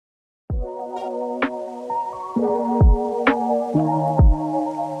And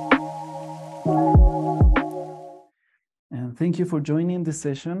thank you for joining the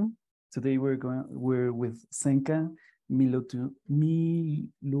session. Today we're with Senka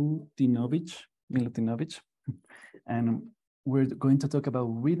Milutinović, and we're going to talk about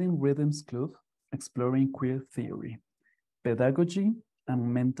Reading Rhythms Club, exploring queer theory, pedagogy,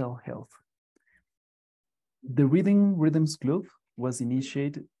 and mental health. The Reading Rhythms Club was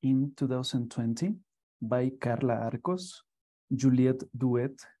initiated in 2020 by Carla Arcos, Juliette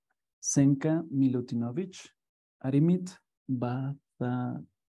Douet, Senka Milutinović, Arimit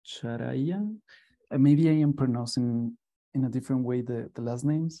Bhattacharya. Maybe I am pronouncing in a different way the last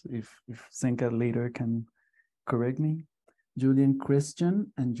names, if Senka later can correct me. Julian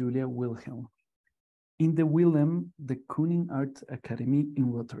Crestian and Julia Wilhelm. In the Willem, the Kooning Art Academy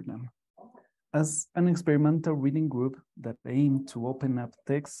in Rotterdam, as an experimental reading group that aimed to open up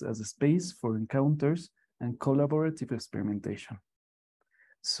text as a space for encounters and collaborative experimentation.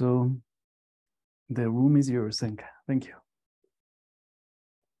 So the room is yours, Senka. Thank you.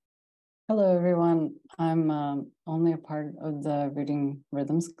 Hello, everyone. I'm only a part of the Reading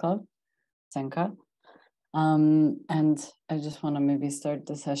Rhythms Club, Senka. And I just want to maybe start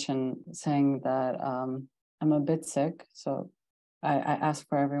the session saying that I'm a bit sick, so I ask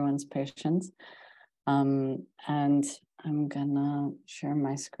for everyone's patience. And I'm gonna share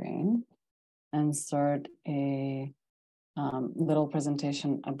my screen and start a little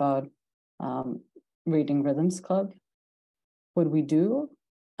presentation about Reading Rhythms Club, what we do,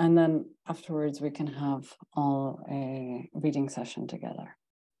 and then afterwards we can have all a reading session together.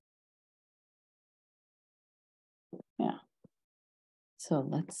 Yeah, so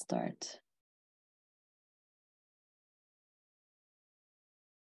let's start.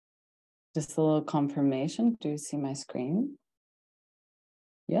 Just a little confirmation. Do you see my screen?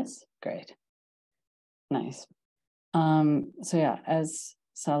 Yes, great. Nice. So yeah, as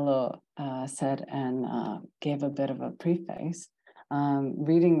Salo said and gave a bit of a preface,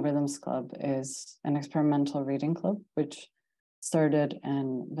 Reading Rhythms Club is an experimental reading club which started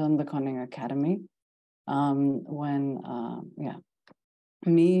in Willem the Kooning Academy when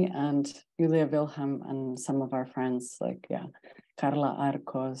me and Julia Wilhelm and some of our friends like Carla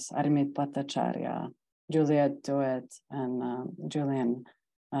Arcos, Arimit Bhattacharya, Juliette Douet, and Julian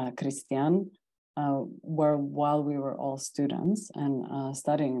Crestian were while we were all students and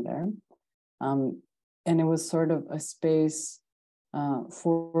studying there. And it was sort of a space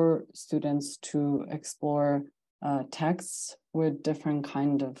for students to explore texts with different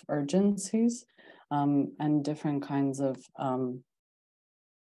kind of urgencies and different kinds of, I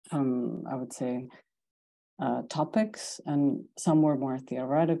would say, topics, and some were more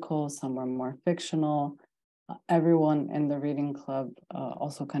theoretical, some were more fictional. Everyone in the reading club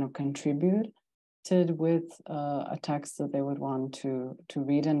also kind of contributed with a text that they would want to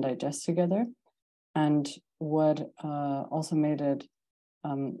read and digest together. And what also made it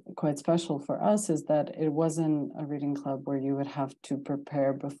quite special for us is that it wasn't a reading club where you would have to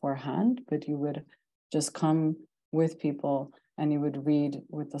prepare beforehand, but you would just come with people and you would read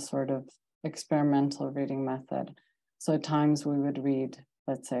with a sort of experimental reading method. So at times we would read,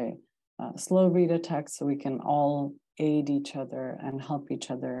 let's say, slow read a text so we can all aid each other and help each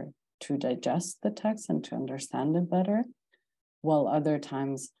other to digest the text and to understand it better. While other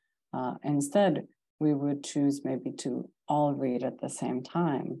times, instead, we would choose maybe to all read at the same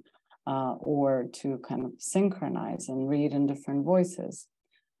time or to kind of synchronize and read in different voices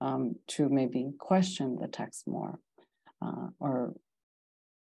to maybe question the text more or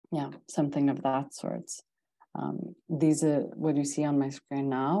something of that sort. These are what you see on my screen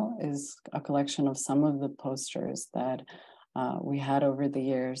now is a collection of some of the posters that we had over the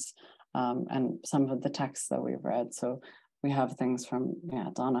years and some of the texts that we've read. So we have things from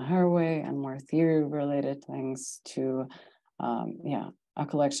Donna Haraway and more theory-related things to a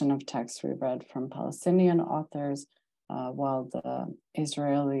collection of texts we read from Palestinian authors while the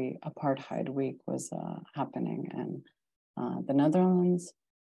Israeli Apartheid Week was happening in the Netherlands.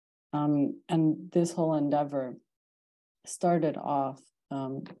 And this whole endeavor started off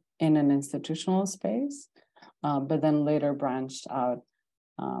in an institutional space, but then later branched out.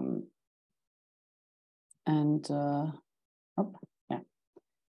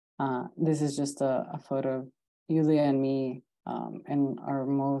 This is just a photo of Julia and me in our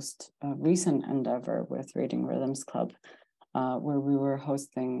most recent endeavor with Reading Rhythms Club, where we were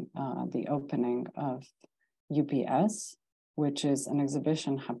hosting the opening of UPS, which is an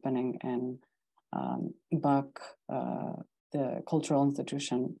exhibition happening in BAK, the cultural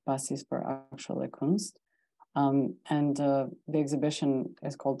institution Basis voor Actuele Kunst. The exhibition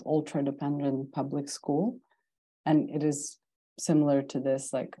is called Ultra Dependent Public School. And it is similar to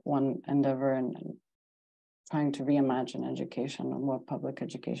this, like one endeavor and trying to reimagine education and what public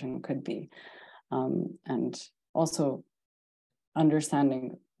education could be. And also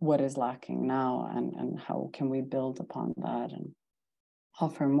understanding what is lacking now and how can we build upon that and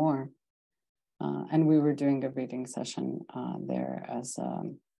offer more. And we were doing a reading session there as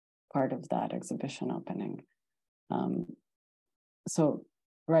part of that exhibition opening. So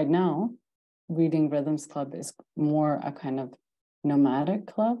right now, Reading Rhythms Club is more a kind of nomadic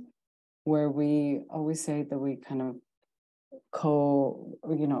club where we always say that we kind of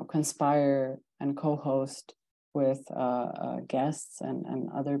conspire and co-host with guests and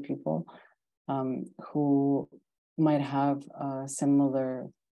other people who might have similar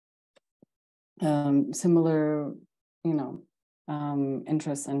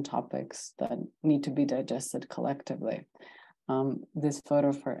interests and topics that need to be digested collectively. This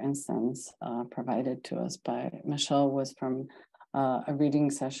photo, for instance, provided to us by Michelle, was from a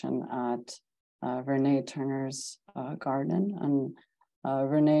reading session at Renee Turner's garden. And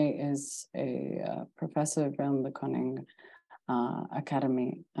Renee is a professor from the Kooning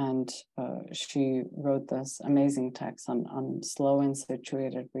Academy, and she wrote this amazing text on slow and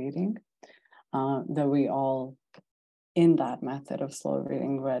situated reading that we all, in that method of slow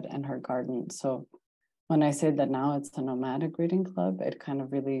reading, read in her garden. So when I say that now it's a nomadic reading club, it kind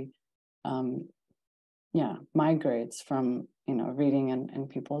of really, migrates from, reading in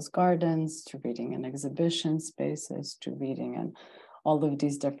people's gardens to reading in exhibition spaces to reading in all of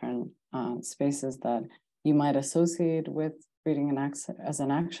these different spaces that you might associate with reading as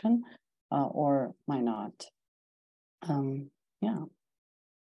an action or might not.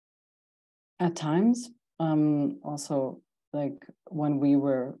 At times, also, like when we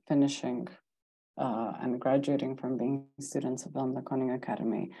were finishing and graduating from being students of the Kooning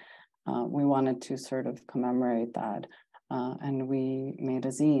Academy, we wanted to sort of commemorate that. And we made a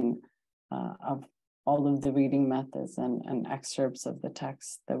zine of all of the reading methods and excerpts of the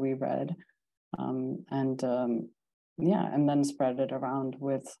text that we read. And then spread it around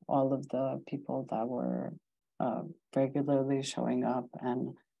with all of the people that were regularly showing up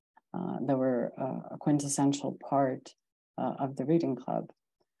and that were a quintessential part of the reading club.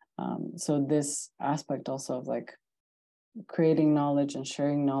 So this aspect also of like creating knowledge and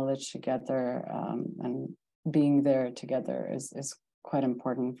sharing knowledge together and being there together is quite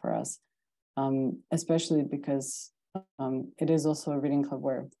important for us, especially because it is also a reading club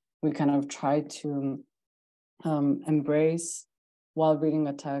where we kind of try to embrace, while reading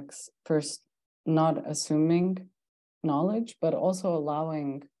a text, first not assuming knowledge, but also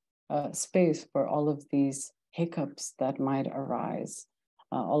allowing space for all of these hiccups that might arise,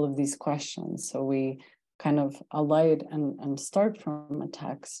 all of these questions. So we kind of alight and start from a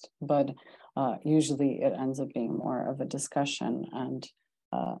text, but usually it ends up being more of a discussion and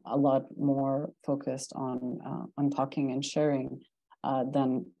a lot more focused on talking and sharing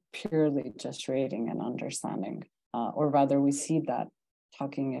than purely just reading and understanding, or rather we see that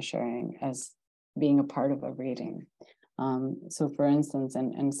talking and sharing as being a part of a reading. So for instance,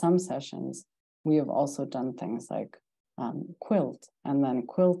 in some sessions, we have also done things like quilt, and then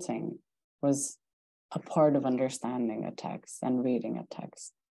quilting was a part of understanding a text and reading a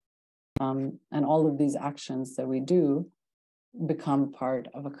text. And all of these actions that we do become part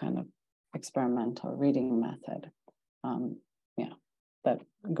of a kind of experimental reading method. That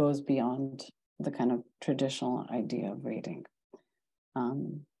goes beyond the kind of traditional idea of reading.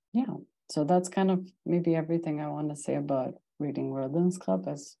 So that's kind of maybe everything I want to say about Reading Rhythms Club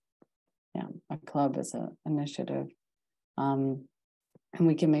as a club, as an initiative. And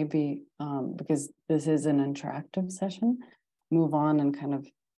we can maybe, because this is an interactive session, move on and kind of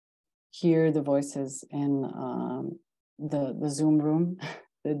hear the voices in the Zoom room,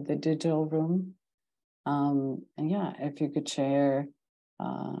 the digital room. If you could share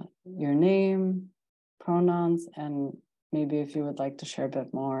your name, pronouns, and maybe if you would like to share a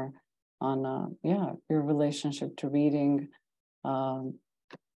bit more on your relationship to reading, or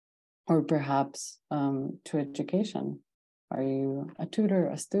perhaps to education. Are you a tutor,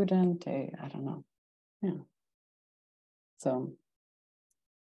 a student, I don't know. So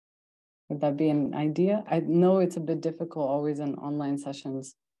would that be an idea? I know it's a bit difficult always in online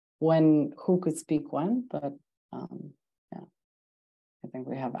sessions who could speak when, but I think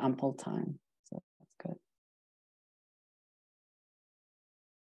we have ample time, so that's good.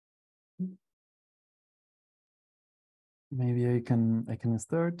 Maybe I can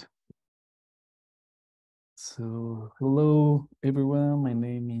start. So hello everyone, my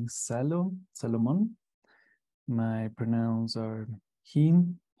name is Salomon. My pronouns are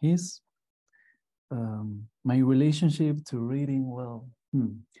him, his. My relationship to reading, well,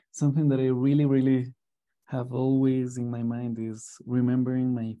 something that I really, really have always in my mind is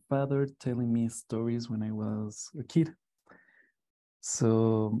remembering my father telling me stories when I was a kid.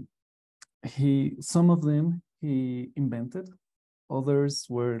 So some of them he invented, others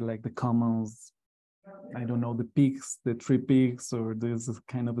were like the commons. I don't know, the pigs, the three pigs, or those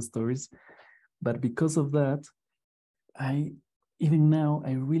kind of stories. But because of that, even now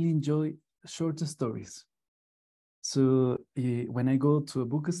I really enjoy short stories. So when I go to a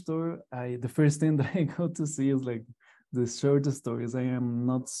bookstore, the first thing that I go to see is like the short stories. I am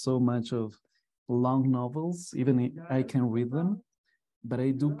not so much of long novels, even if I can read them, but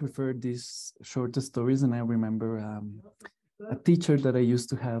I do prefer these short stories. And I remember a teacher that I used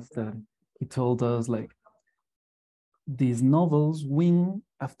to have that he told us like, these novels win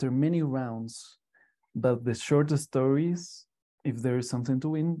after many rounds, but the short stories, if there is something to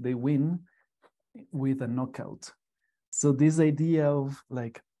win, they win with a knockout. So this idea of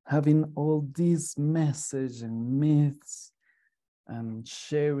like having all these message and myths and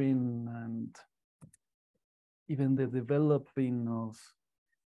sharing and even the developing of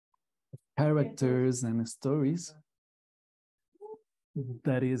characters and stories,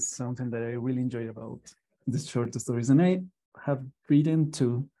 that is something that I really enjoy about these short stories. And I have written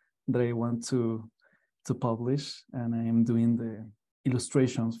two that I want to publish, and I am doing the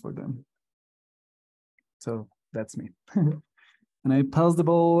illustrations for them. So that's me. And I pass the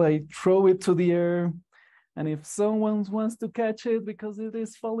ball, I throw it to the air, and if someone wants to catch it because it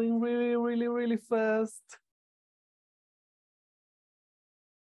is falling really, really, really fast,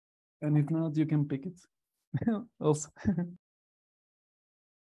 and if not, you can pick it also.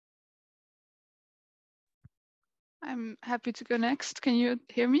 I'm happy to go next. Can you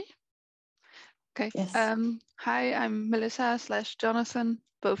hear me? Okay. Yes. Hi, I'm Melissa / Jonathan.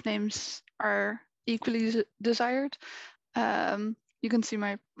 Both names are equally desired. You can see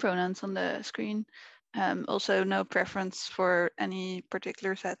my pronouns on the screen. Also, no preference for any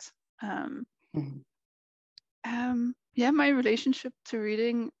particular set. Yeah, my relationship to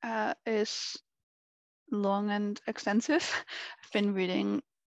reading is long and extensive. I've been reading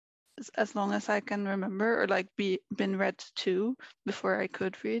as long as I can remember, or like been read to before I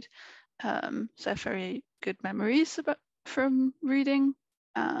could read. So I have very good memories from reading.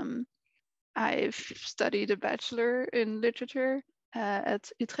 I've studied a bachelor in literature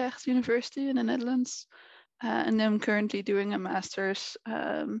at Utrecht University in the Netherlands, and I'm currently doing a master's,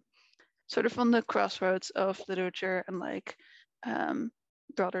 sort of on the crossroads of literature and like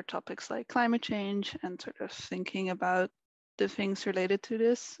broader topics like climate change and sort of thinking about the things related to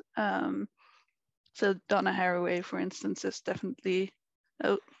this. So Donna Haraway, for instance, is definitely,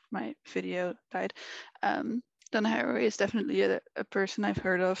 oh, my video died. Donna Haraway is definitely a person I've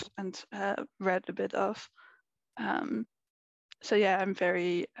heard of and read a bit of. So yeah, I'm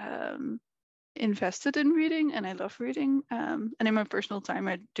very invested in reading and I love reading. And in my personal time,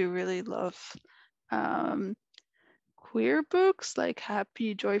 I do really love queer books, like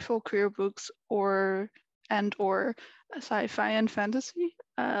happy, joyful queer books, or sci-fi and fantasy.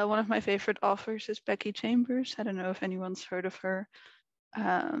 One of my favorite authors is Becky Chambers. I don't know if anyone's heard of her.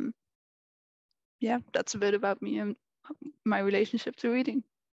 Yeah, that's a bit about me and my relationship to reading.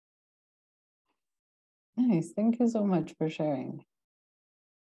 Nice. Thank you so much for sharing.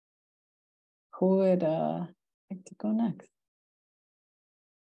 Who would like to go next?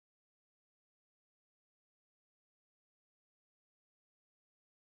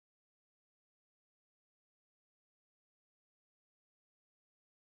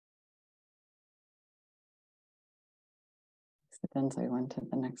 Then so I went to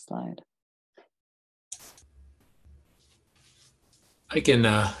the next slide. I can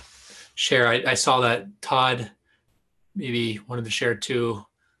share. I saw that Todd maybe wanted to share too.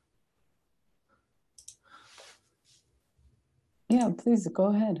 Yeah, please go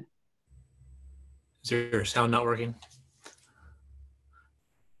ahead. Is your sound not working?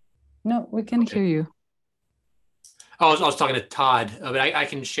 No, we can hear you. Oh, I was talking to Todd, but I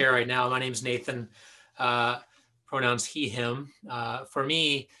can share right now. My name's Nathan, pronouns he, him. For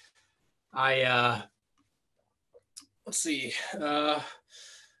me, let's see. I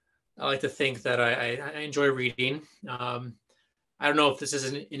like to think that I enjoy reading. I don't know if this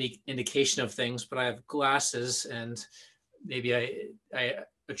is any indication of things, but I have glasses, and maybe I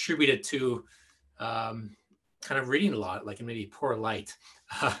attribute it to kind of reading a lot, like in maybe poor light.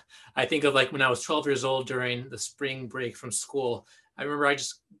 I think of like when I was 12 years old during the spring break from school. I remember I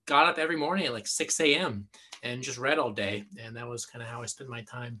just got up every morning at like 6 a.m. and just read all day. And that was kind of how I spent my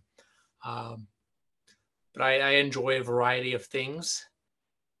time. But I enjoy a variety of things.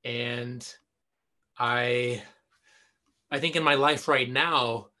 And I think in my life right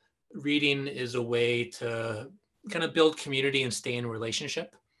now, reading is a way to kind of build community and stay in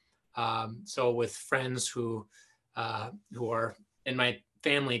relationship. So with friends who are in my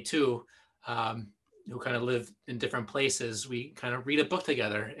family too, who kind of live in different places, we kind of read a book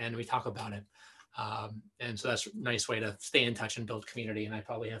together and we talk about it. And so that's a nice way to stay in touch and build community. And I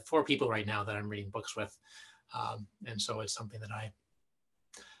probably have 4 people right now that I'm reading books with. And so it's something that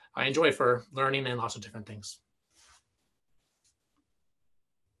I enjoy for learning and lots of different things.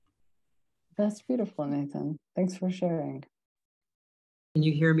 That's beautiful, Nathan. Thanks for sharing. Can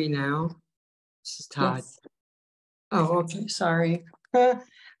you hear me now? This is Todd. Yes. Oh, okay, sorry.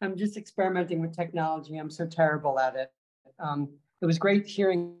 I'm just experimenting with technology. I'm so terrible at it. It was great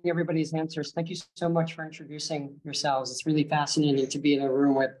hearing everybody's answers. Thank you so much for introducing yourselves. It's really fascinating to be in a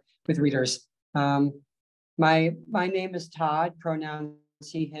room with readers. My name is Todd, pronouns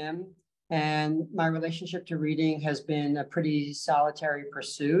he, him, and my relationship to reading has been a pretty solitary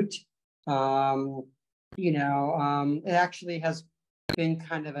pursuit. It actually has been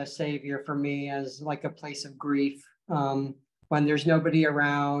kind of a savior for me as like a place of grief. When there's nobody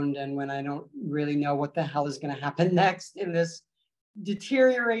around and when I don't really know what the hell is going to happen next in this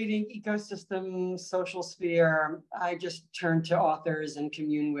deteriorating ecosystem, social sphere, I just turn to authors and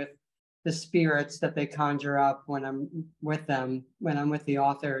commune with the spirits that they conjure up when I'm with them, when I'm with the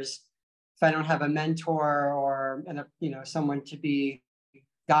authors. If I don't have a mentor or someone to be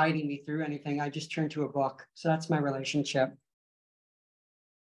guiding me through anything, I just turn to a book. So that's my relationship.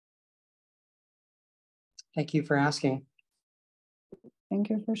 Thank you for asking. Thank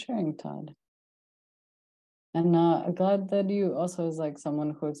you for sharing, Todd. And glad that you also, as like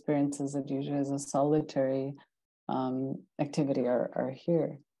someone who experiences it usually as a solitary activity, are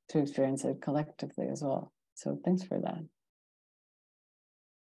here to experience it collectively as well. So thanks for that.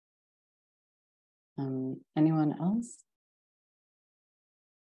 Anyone else?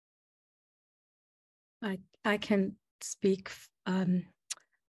 I can speak.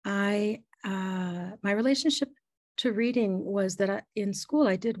 My relationship to reading was that in school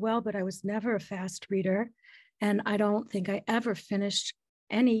I did well, but I was never a fast reader. And I don't think I ever finished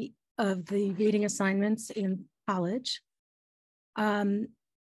any of the reading assignments in college. I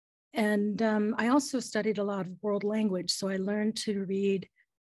also studied a lot of world language. So I learned to read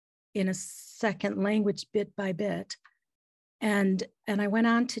in a second language bit by bit. And I went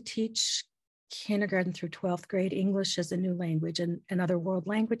on to teach kindergarten through 12th grade English as a new language and other world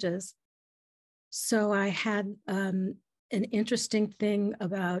languages. So I had an interesting thing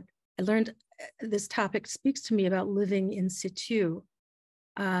about, I learned this topic speaks to me about living in situ,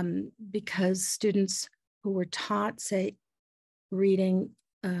 because students who were taught, say, reading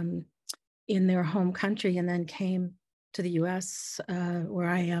in their home country and then came to the US, where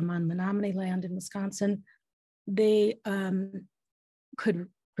I am on Menominee land in Wisconsin, they could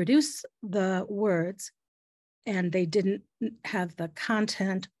produce the words and they didn't have the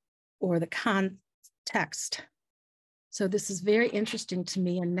content or the context. So this is very interesting to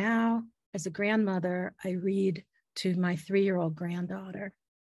me. And now as a grandmother, I read to my 3-year-old granddaughter.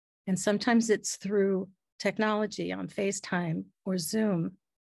 And sometimes it's through technology on FaceTime or Zoom.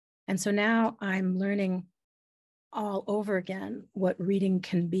 And so now I'm learning all over again what reading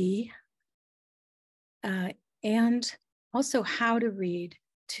can be, and also how to read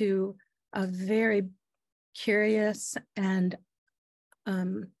to a very curious and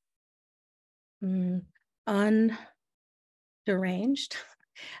underanged,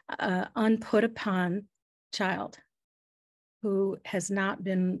 unput upon child who has not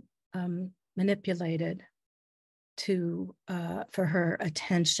been manipulated to for her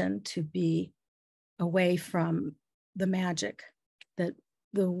attention to be away from the magic that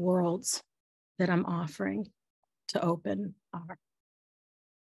the worlds that I'm offering to open are.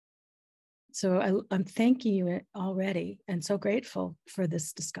 So I'm thanking you already and so grateful for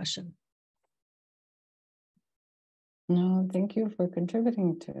this discussion. No, thank you for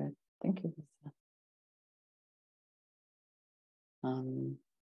contributing to it. Thank you.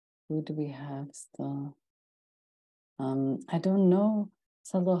 Who do we have still? I don't know,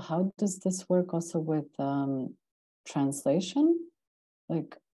 Salo, how does this work also with translation?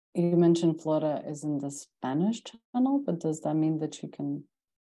 Like you mentioned Flora is in the Spanish channel, but does that mean that you can,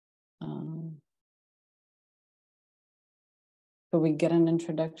 could we get an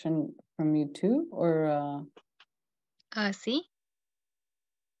introduction from you too, or? Sí.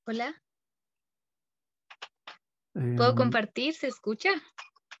 Hola. ¿Puedo compartir? ¿Se escucha?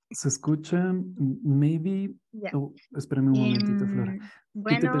 Se escucha, maybe. Yeah. Oh, espérame un momentito, Flora. ¿Qué te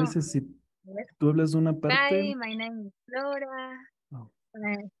Bueno, parece si tú hablas de una parte? hi, my name is Flora. Oh.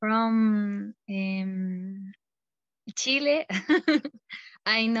 From Chile.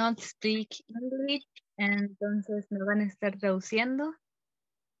 I not speak English, entonces me van a estar traduciendo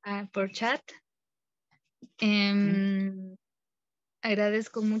por chat.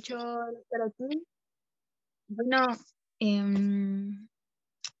 Agradezco mucho estar aquí. Bueno,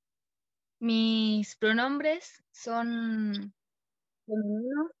 mis pronombres son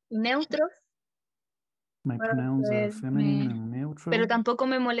femeninos y neutros. My pronouns are feminine and neutral. Pero tampoco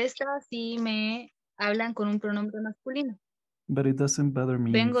me molesta si me hablan con un pronombre masculino. But it doesn't bother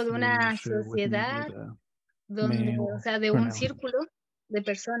me. Vengo if de una you share with me sociedad with a donde, male o sea, de pronoun. un círculo de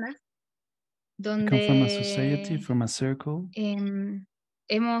personas I come from a donde society, from a circle,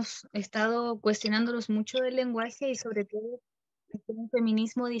 hemos estado cuestionándonos mucho del lenguaje y sobre todo un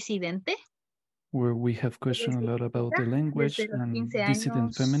feminismo disidente. where we have questioned a lot about the language Desde los and 15 dissident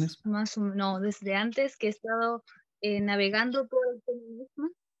años, feminism. más o no, desde antes que he estado navegando por el feminismo,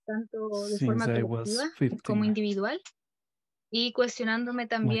 tanto de forma Since I was colectiva 15, como individual, y cuestionándome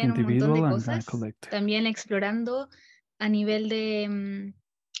like también un montón de individual cosas, collective. también explorando a nivel de,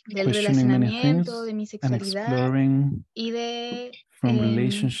 del Questioning many relacionamiento, things de mi and sexualidad exploring y de from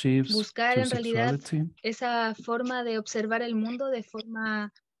relationships buscar to en realidad sexuality esa forma de observar el mundo de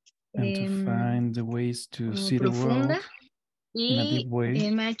forma and to find the ways to see the profunda world in a deep y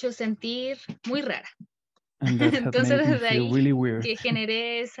way. me ha hecho sentir muy rara. And that had Entonces made me desde feel ahí really weird. que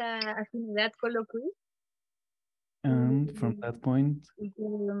generé esa afinidad con lo queer. And from that point, Y que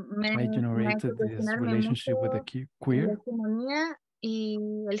I me ha hecho generated this cuestionarme relationship with the mucho la queer. hegemonía y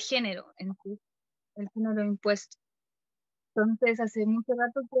el género en sí, el género impuesto. Entonces hace mucho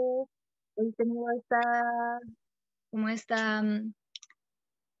rato que he tenido esta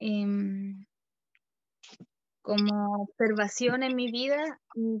como observación en mi vida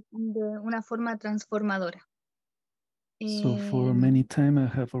y de una forma transformadora. So for many time, I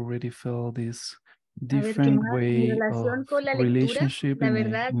have already felt this A ver, ¿qué different más? Mi way relación of con la lectura, relationship la in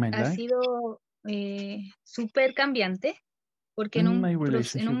verdad, my ha life. sido súper cambiante, porque en And my un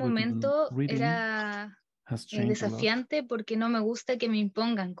relationship with momento reading era has changed a lot. desafiante porque no me gusta que me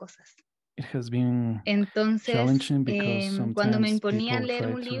impongan cosas. It has been Entonces, challenging because cuando me sometimes imponían people leer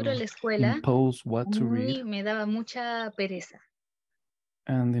try un libro en to la escuela, impose a what to read. mí me daba mucha pereza.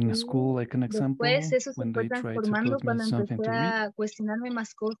 And in Y school, like an example, después eso se when fue they try to transformando put me cuando something empecé to read, a cuestionarme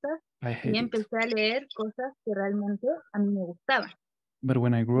más cosas I y hate it. empecé a leer cosas que realmente a mí me gustaban. But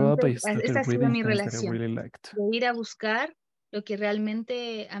when I grew up, I Entonces, esta started ha sido reading mi things that I relación, really liked. de ir a buscar lo que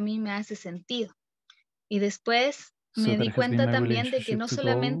realmente a mí me hace sentido. Y después So me that di has been cuenta my también de que relationship no to go to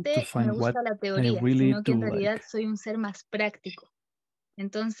solamente me find what gusta la I teoría, really sino que do en realidad like. soy un ser más práctico.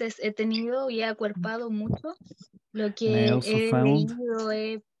 Entonces he tenido y he acuerpado mucho lo And I que also he found leído,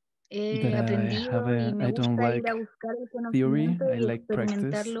 he that aprendido y me I don't gusta ir like a buscar el theory, conocimiento I y like practice,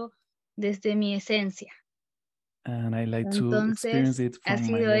 experimentarlo desde mi esencia. and I like to experience Entonces, it ha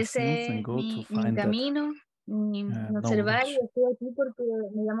from my sido essence and ese go to mi find that camino, mi observar, y knowledge. estoy aquí porque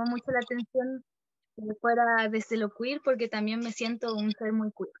me llamó mucho la atención que fuera desde lo queer, porque también me siento un ser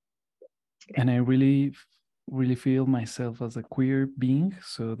muy queer. And I really feel myself as a queer being,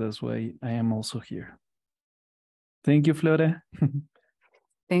 so that's why I am also here. Thank you, Flora.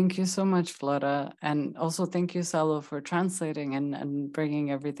 Thank you so much, Flora. And also thank you, Salo, for translating and bringing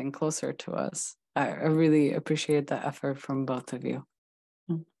everything closer to us. I really appreciate the effort from both of you.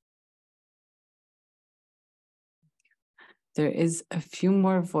 There is a few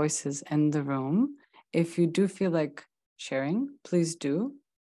more voices in the room. If you do feel like sharing, please do.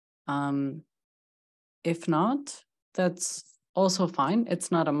 If not, that's also fine.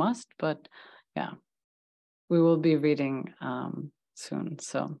 It's not a must, but yeah, we will be reading soon.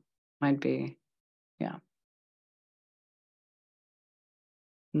 So might be, yeah.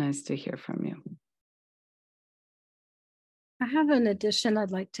 Nice to hear from you. I have an addition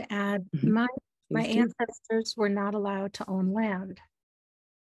I'd like to add. Mm-hmm. My ancestors were not allowed to own land.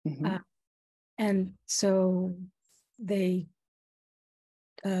 Mm-hmm. And so they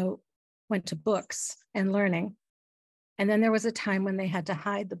went to books and learning. And then there was a time when they had to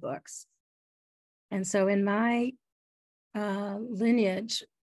hide the books. And so in my lineage,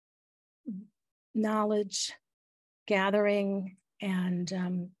 knowledge gathering and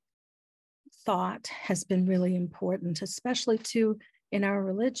thought has been really important, especially too in our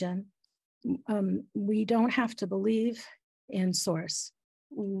religion. We don't have to believe in source.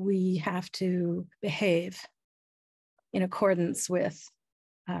 We have to behave in accordance with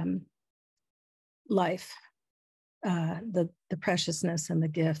life, the preciousness and the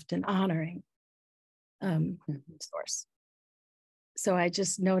gift, and honoring source. So I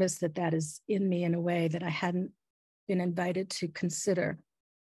just noticed that is in me in a way that I hadn't been invited to consider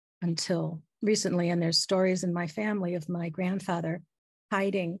until recently, and there's stories in my family of my grandfather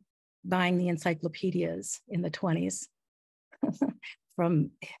buying the encyclopedias in the 20s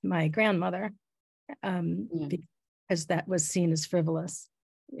from my grandmother, because that was seen as frivolous.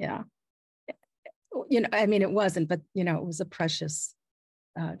 Yeah. I mean, it wasn't, but, it was a precious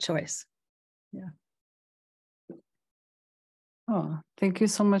choice. Yeah. Oh, thank you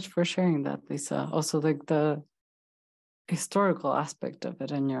so much for sharing that, Lisa. Also, like the historical aspect of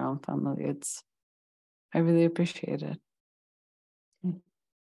it in your own family. I really appreciate it.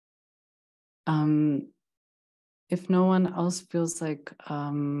 If no one else feels like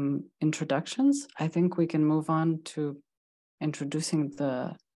introductions, I think we can move on to introducing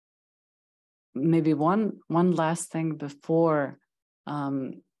maybe one last thing before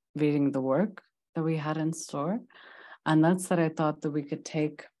reading the work that we had in store. And that's that I thought that we could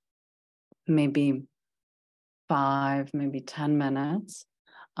take maybe 5, maybe 10 minutes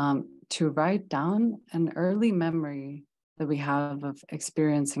to write down an early memory that we have of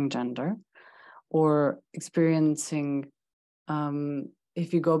experiencing gender, or experiencing,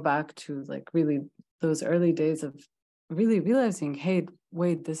 if you go back to like really those early days of really realizing, hey,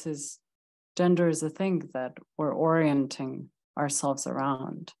 wait, gender is a thing that we're orienting ourselves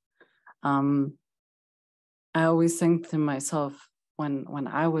around. I always think to myself when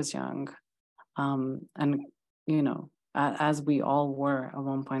I was young, and as we all were at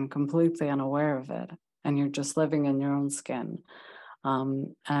one point, completely unaware of it, and you're just living in your own skin,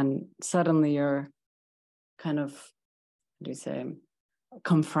 and suddenly you're kind of,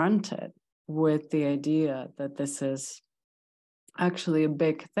 confronted with the idea that this is actually a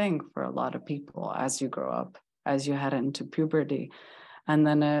big thing for a lot of people as you grow up, as you head into puberty, and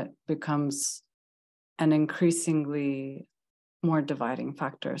then it becomes an increasingly more dividing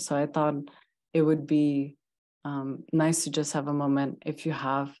factor. So I thought it would be nice to just have a moment, if you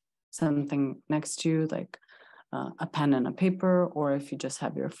have something next to you, like a pen and a paper, or if you just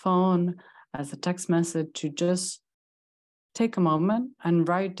have your phone as a text message, to just take a moment and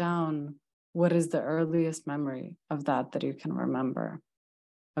write down what is the earliest memory of that you can remember,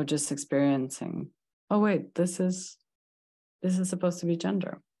 of just experiencing, oh wait, this is supposed to be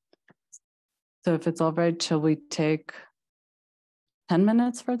gender. So if it's all right, shall we take 10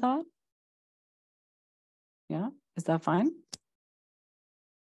 minutes for that? Yeah, is that fine?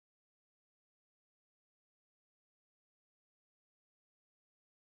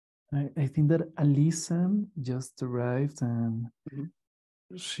 I think that Alisa just arrived, and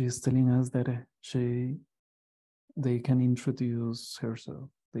she's telling us that they can introduce herself.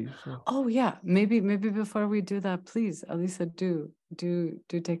 Oh yeah, maybe before we do that, please, Alisa, do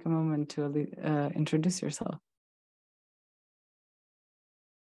take a moment to introduce yourself.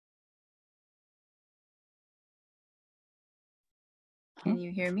 Can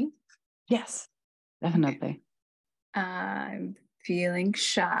you hear me? Yes, definitely. Okay. I'm feeling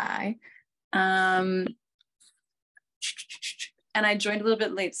shy. And I joined a little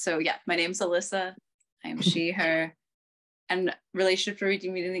bit late. So yeah, my name's Alyssa. I'm she, her. And relationship to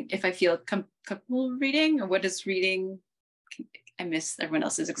reading, if I feel comfortable reading, or what is reading? I miss everyone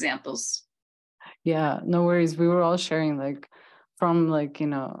else's examples. Yeah, no worries. We were all sharing from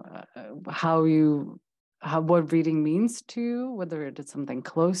what reading means to you, whether it is something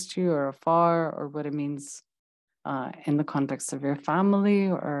close to you or afar, or what it means in the context of your family,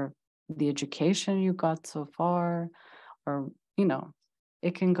 or the education you got so far, or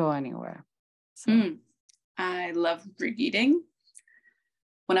it can go anywhere. So. I love reading.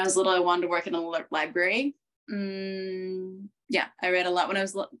 When I was little, I wanted to work in a library. Yeah, I read a lot when I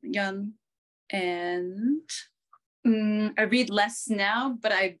was young, and I read less now,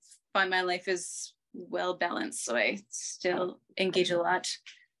 but I find my life is well balanced, so I still engage a lot,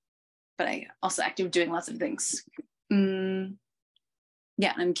 but I also active doing lots of things.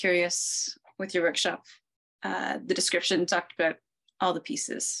 Yeah, I'm curious with your workshop. The description talked about all the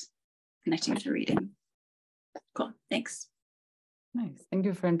pieces connecting to reading. Cool, thanks. Nice, thank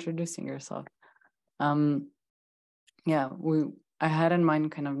you for introducing yourself. Yeah, I had in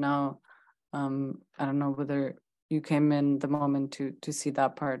mind kind of now, I don't know whether you came in the moment to see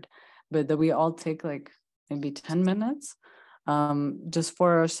that part, but that we all take maybe 10 minutes just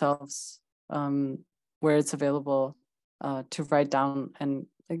for ourselves, where it's available, to write down and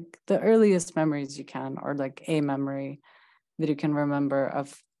the earliest memories you can, or a memory that you can remember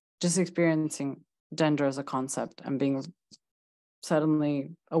of just experiencing gender as a concept and being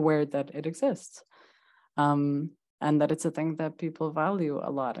suddenly aware that it exists, and that it's a thing that people value a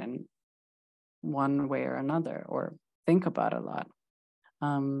lot in one way or another, or think about a lot.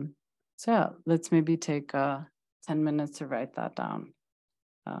 So yeah, let's maybe take 10 minutes to write that down.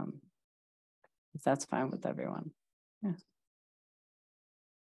 if that's fine with everyone. Yeah.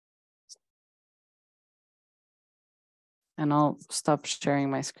 And I'll stop sharing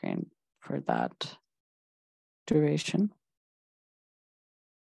my screen for that duration.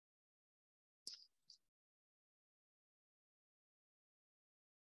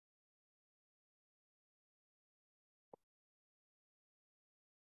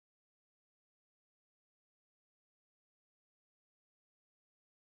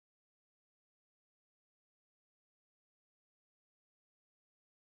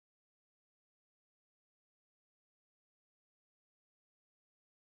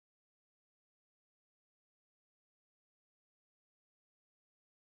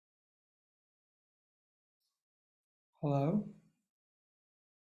 Hello?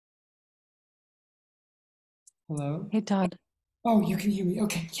 Hello? Hey, Todd. Oh, you can hear me.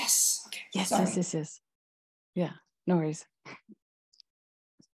 Okay. Yes. Okay. Yes, Sorry. yes. Yeah, no worries.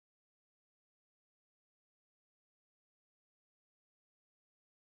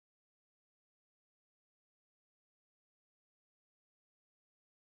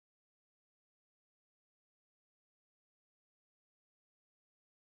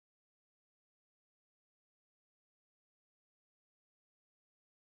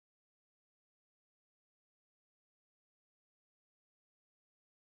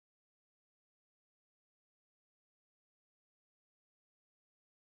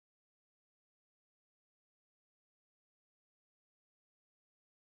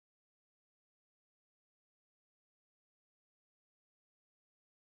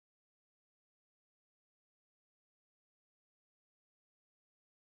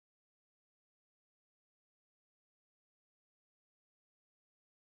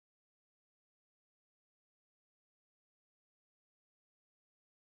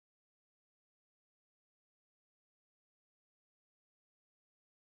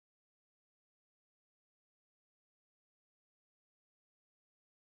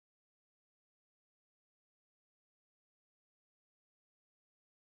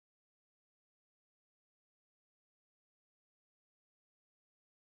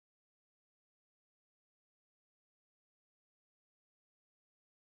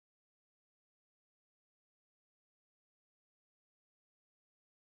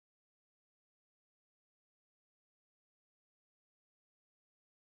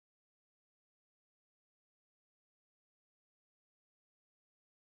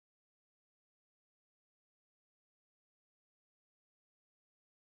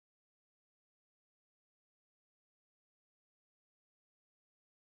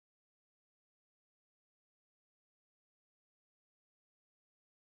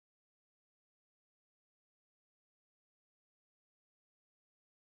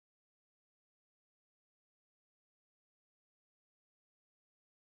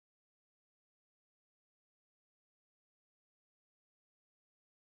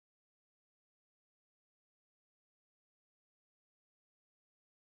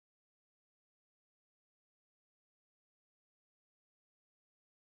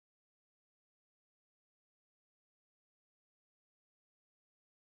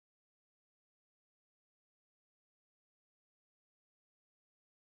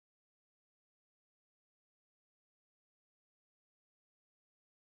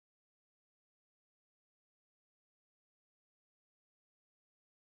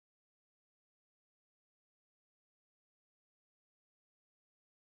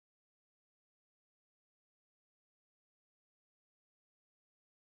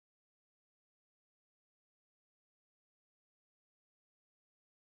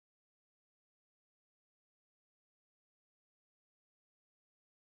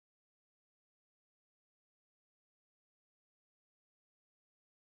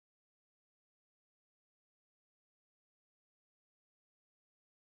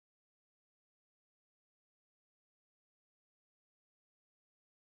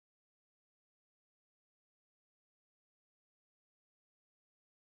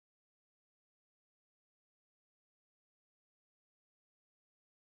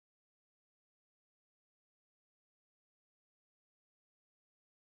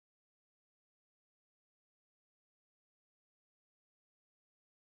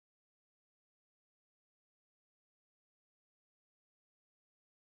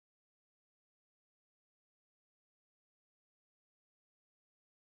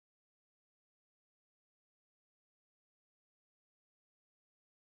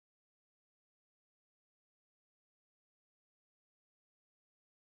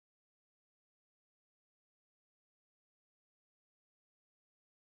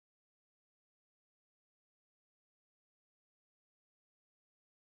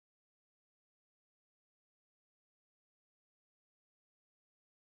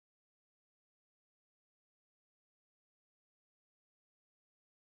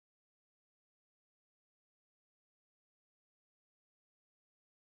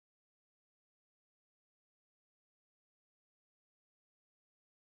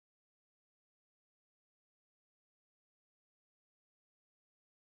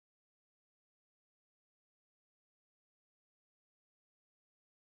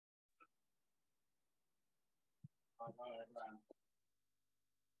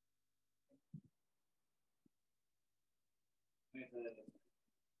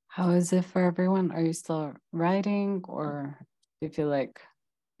 How is it for everyone? Are you still writing, or do you feel like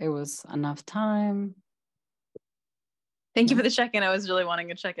it was enough time? Thank you for the check-in. I was really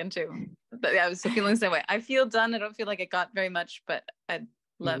wanting a check-in too. But yeah, I was feeling the same way. I feel done. I don't feel like I got very much, but I'd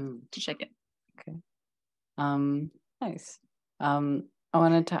love to check in. Okay. Nice. I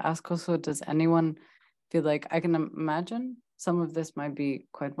wanted to ask also, does anyone feel like, I can imagine some of this might be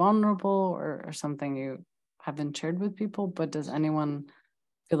quite vulnerable or something you haven't shared with people, but does anyone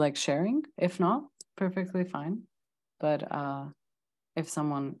feel like sharing? If not, perfectly fine. But if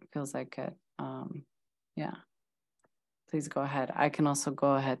someone feels like it, yeah, please go ahead. I can also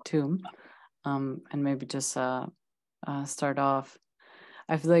go ahead too, and maybe just start off.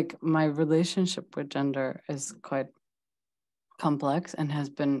 I feel like my relationship with gender is quite complex and has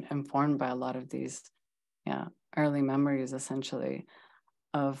been informed by a lot of these, early memories, essentially,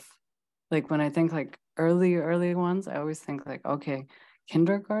 of like, when I think like early ones, I always think like, okay,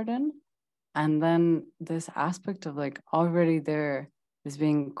 kindergarten, and then this aspect of like already there is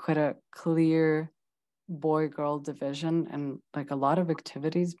being quite a clear boy-girl division and like a lot of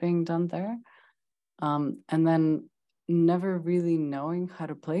activities being done there, and then never really knowing how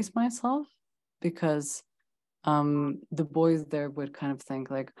to place myself, because the boys there would kind of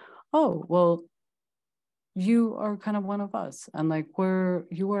think like, oh, well, you are kind of one of us, and like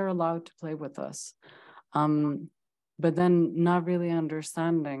you are allowed to play with us, but then not really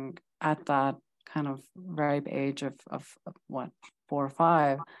understanding at that kind of ripe age of what, 4,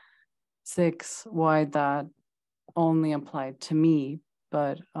 5, 6, why that only applied to me,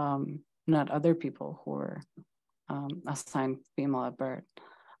 but not other people who were assigned female at birth.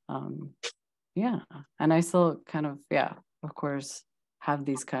 And I still kind of, of course, have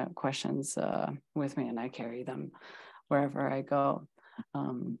these kind of questions with me, and I carry them wherever I go.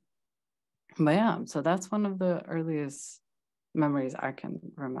 But yeah, so that's one of the earliest memories I can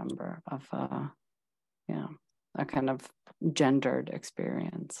remember of, a kind of gendered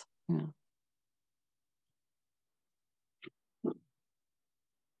experience. Yeah.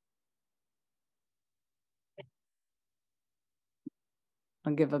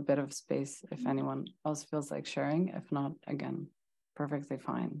 I'll give a bit of space if anyone else feels like sharing. If not, again, perfectly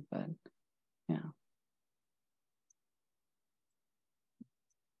fine, but yeah.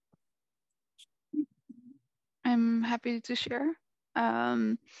 I'm happy to share.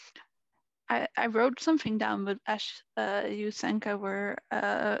 I wrote something down, but as you, Senka, were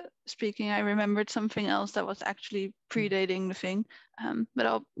speaking, I remembered something else that was actually predating the thing, but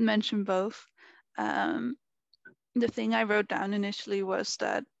I'll mention both. The thing I wrote down initially was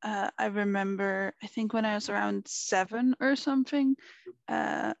that I remember, I think when I was around 7 or something,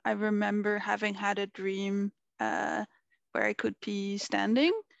 I remember having had a dream where I could pee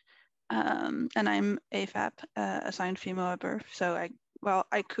standing. And I'm AFAB, assigned female at birth. So I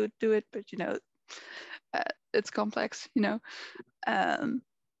could do it, but it's complex,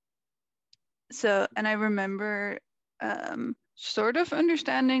 So, and I remember sort of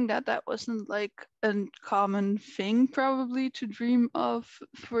understanding that wasn't like a common thing probably to dream of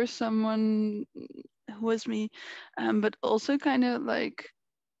for someone who was me, but also kind of like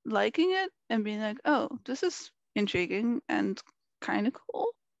liking it and being like, oh, this is intriguing and kind of cool.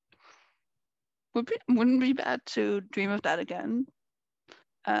 Wouldn't be bad to dream of that again.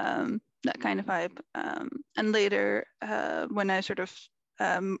 That kind of vibe. And later, when I sort of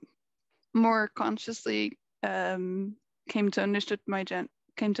more consciously came to understand my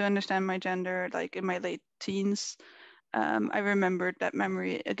gender, like in my late teens, I remembered that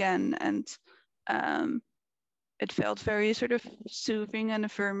memory again, and it felt very sort of soothing and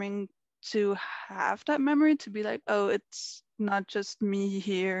affirming to have that memory, to be like, oh, it's not just me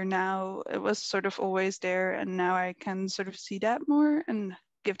here now. It was sort of always there, and now I can sort of see that more and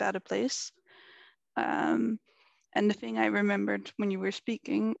give that a place. And the thing I remembered when you were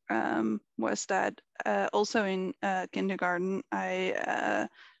speaking was that also in kindergarten, there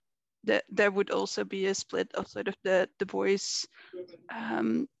would also be a split of sort of the boys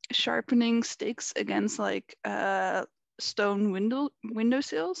sharpening sticks against like stone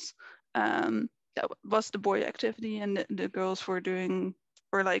windowsills. That was the boy activity, and the girls were doing,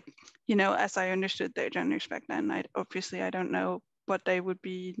 or like, as I understood their genders back then. I don't know what they would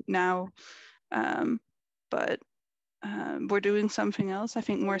be now, but we're doing something else. I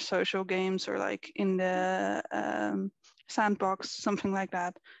think more social games, or like in the sandbox, something like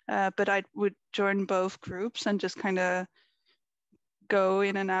that. But I would join both groups and just kind of go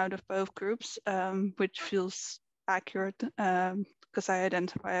in and out of both groups, which feels accurate because I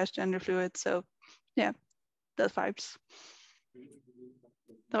identify as gender fluid. So yeah, that vibes.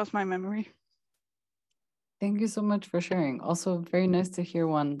 That was my memory. Thank you so much for sharing. Also very nice to hear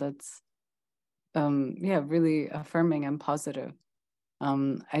one that's really affirming and positive.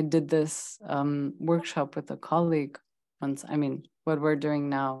 I did this workshop with a colleague once. I mean, what we're doing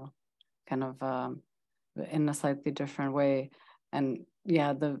now, kind of in a slightly different way. And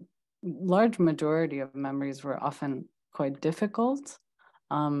yeah, the large majority of memories were often quite difficult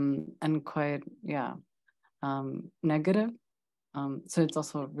and quite, negative. So it's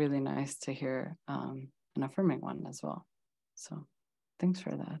also really nice to hear an affirming one as well. So thanks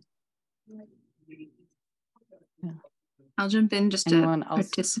for that. Yeah. I'll jump in just to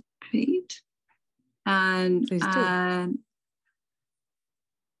participate. And please do.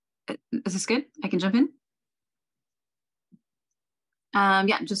 Is this good? I can jump in?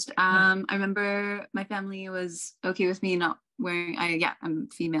 I remember my family was okay with me not wearing, I'm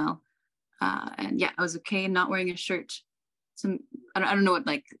female. I was okay not wearing a shirt. So I don't know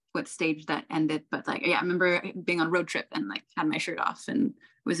what stage that ended, but I remember being on a road trip and had my shirt off and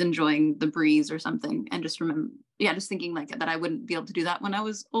was enjoying the breeze or something, and just thinking that I wouldn't be able to do that when I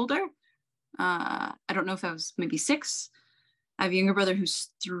was older. I don't know if I was maybe 6. I have a younger brother who's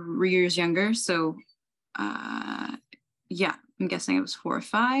 3 years younger, so I'm guessing it was 4 or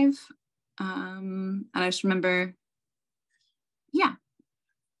 5. And I just remember,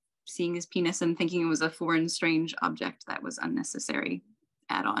 seeing his penis and thinking it was a foreign, strange object that was unnecessary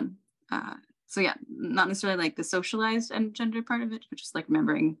add-on. Not necessarily the socialized and gender part of it, but just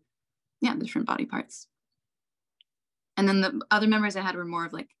remembering, the different body parts. And then the other memories I had were more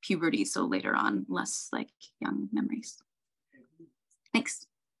of puberty, so later on, less young memories. Thanks.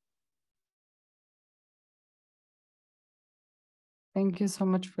 Thank you so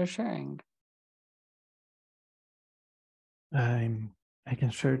much for sharing. I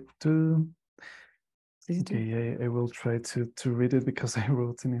can share too. Please okay, I will try to read it because I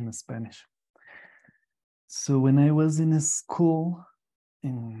wrote it in Spanish. So when I was in a school,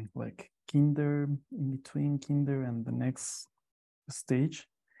 in in between kinder and the next stage,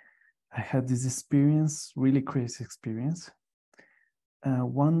 I had this experience, really crazy experience.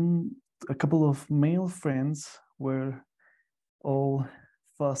 A couple of male friends were all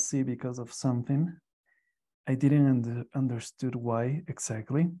fussy because of something. I didn't understood why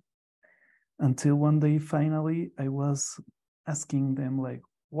exactly, until one day finally I was asking them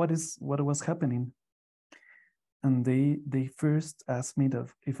what was happening, and they first asked me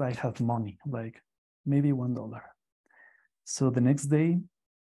if I had money, maybe $1. So the next day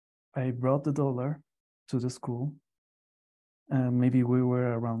I brought the dollar to the school. Maybe we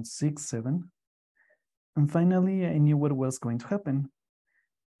were around 6, 7, and finally I knew what was going to happen.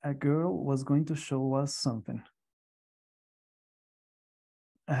 A girl was going to show us something.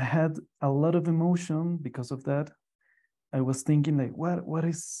 I had a lot of emotion because of that. I was thinking what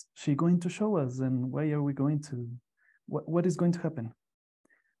is she going to show us, and why are we going to, what is going to happen?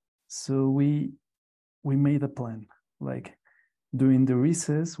 So we made a plan. During the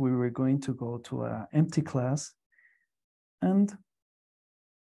recess, we were going to go to an empty class and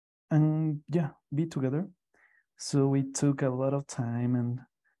be together. So we took a lot of time, and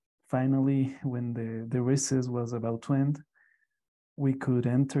finally, when the recess was about to end, we could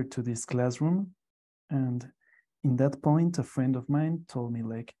enter to this classroom. And in that point, a friend of mine told me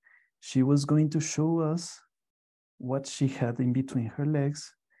she was going to show us what she had in between her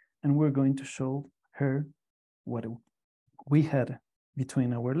legs, and we're going to show her what we had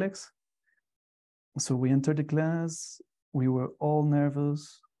between our legs. So we entered the class. We were all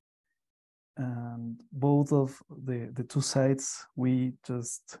nervous, and both of the two sides, we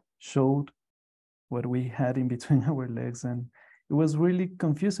just showed what we had in between our legs. And it was really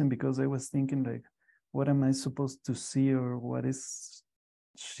confusing because I was thinking what am I supposed to see, or what is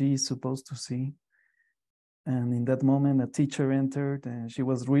she supposed to see? And in that moment, a teacher entered, and she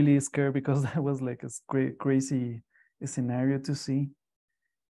was really scared because that was a crazy scenario to see.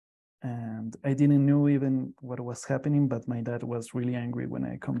 And I didn't know even what was happening, but my dad was really angry when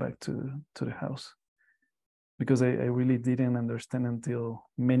I come back to the house, because I really didn't understand until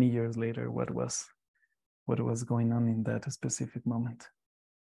many years later what was going on in that specific moment.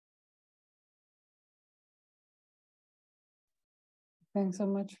 Thanks so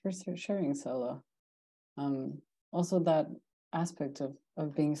much for sharing, Solo. Also that aspect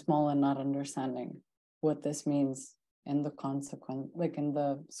of being small and not understanding what this means in the consequence, in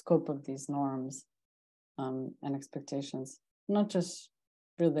the scope of these norms and expectations, not just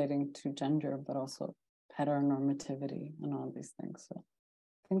relating to gender, but also heteronormativity and all these things. So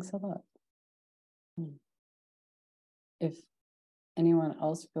thanks a lot. If anyone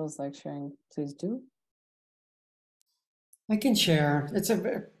else feels like sharing, please do. I can share. It's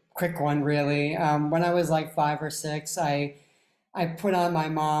a quick one, really. When I was like 5 or 6, I put on my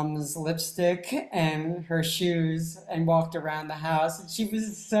mom's lipstick and her shoes and walked around the house, and she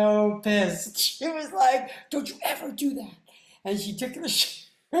was so pissed. She was like, "Don't you ever do that!" And she took the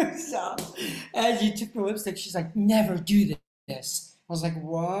shoes off, and she took the lipstick. She's like, "Never do this." I was like,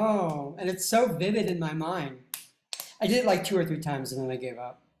 "Whoa!" And it's so vivid in my mind. I did it like 2 or 3 times, and then I gave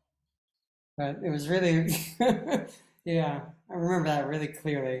up. But it was really, yeah, I remember that really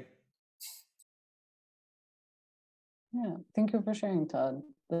clearly. Yeah, thank you for sharing, Todd.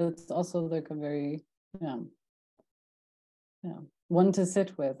 That's also like a very, yeah, one to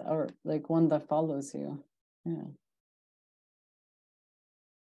sit with, or like one that follows you. Yeah.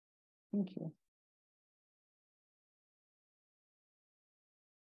 Thank you.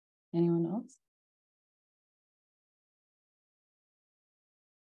 Anyone else?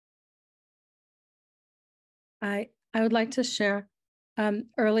 I would like to share.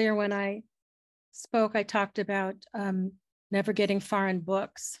 Earlier when I spoke, I talked about never getting far in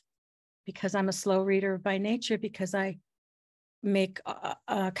books because I'm a slow reader by nature, because I make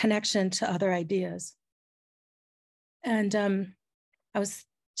a connection to other ideas. And I was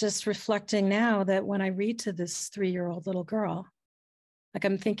just reflecting now that when I read to this 3-year-old little girl, like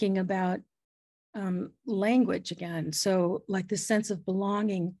I'm thinking about language again. So like this sense of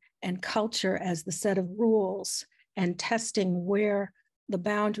belonging and culture as the set of rules, and testing where the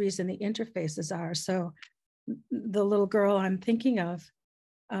boundaries and the interfaces are. So the little girl I'm thinking of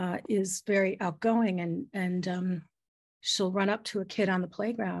is very outgoing, and she'll run up to a kid on the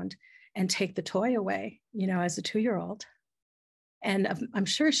playground and take the toy away, you know, as a 2-year-old. And I'm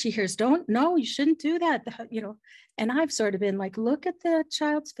sure she hears, no, you shouldn't do that, you know. And I've sort of been like, look at the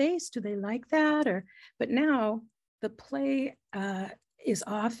child's face. Do they like that? But now the play is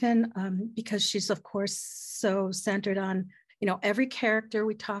often, because she's, of course, so centered on, you know, every character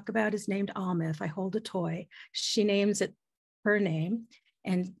we talk about is named Alma. If I hold a toy, she names it her name.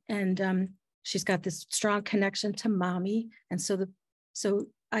 And she's got this strong connection to mommy. And so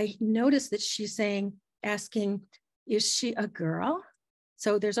I noticed that she's asking, is she a girl?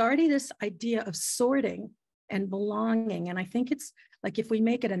 So there's already this idea of sorting and belonging. And I think it's like, if we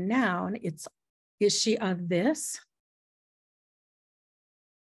make it a noun, is she a this?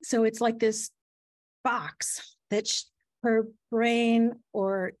 So it's like this box that her brain,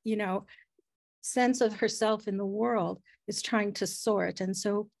 or, you know, sense of herself in the world is trying to sort. And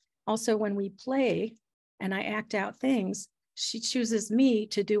so also when we play and I act out things, she chooses me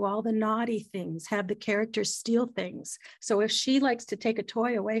to do all the naughty things, have the characters steal things. So if she likes to take a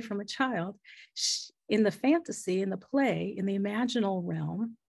toy away from a child, in the fantasy, in the play, in the imaginal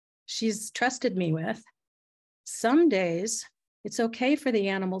realm, she's trusted me with, some days it's okay for the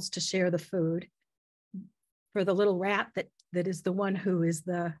animals to share the food. For the little rat that is the one who is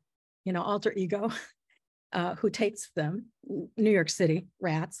the, you know, alter ego, who takes them, New York City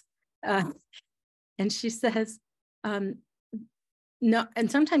rats. And she says, no,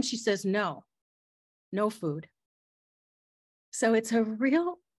 and sometimes she says, no food. So it's a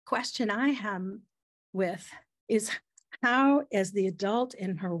real question I have with is how, as the adult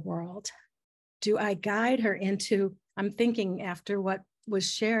in her world, do I guide her into, I'm thinking after what was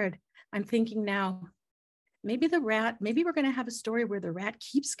shared, I'm thinking now, maybe we're going to have a story where the rat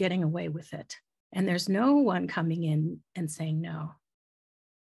keeps getting away with it and there's no one coming in and saying no.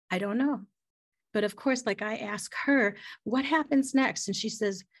 I don't know. But of course, like I ask her, what happens next? And she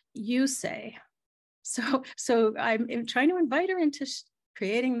says, you say. So I'm trying to invite her into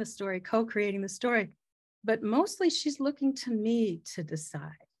creating the story, co-creating the story, but mostly she's looking to me to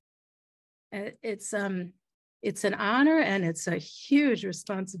decide. It's an honor and it's a huge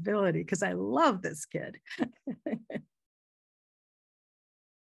responsibility because I love this kid.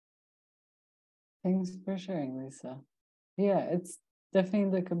 Thanks for sharing, Lisa. Yeah, it's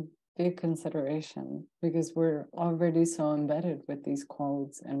definitely like a big consideration because we're already so embedded with these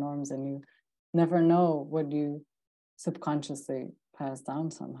codes and norms, and you never know what you subconsciously pass down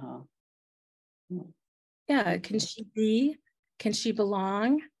somehow. Yeah, can she be? Can she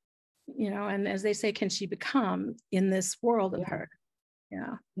belong? You know, and as they say, can she become in this world of her?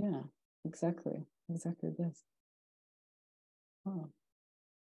 Yeah. Yeah, exactly this. Oh.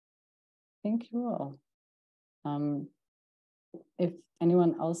 Thank you all. If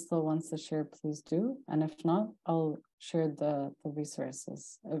anyone else still wants to share, please do. And if not, I'll share the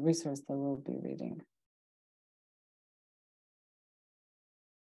resources, a resource that we'll be reading.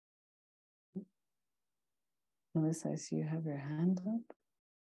 Melissa, I see you have your hand up.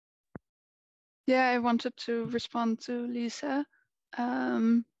 Yeah, I wanted to respond to Lisa,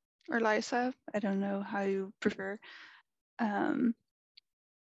 or Lisa, I don't know how you prefer.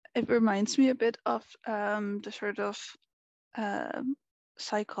 it reminds me a bit of the sort of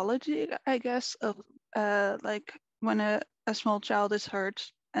psychology, I guess, of like when a small child is hurt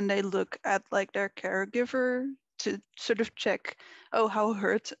and they look at like their caregiver to sort of check, oh, how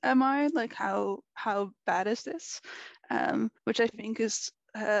hurt am I? Like how bad is this? Which I think is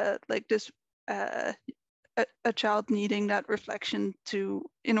like this a child needing that reflection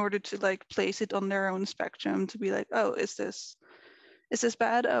in order to like place it on their own spectrum, to be like, oh, is this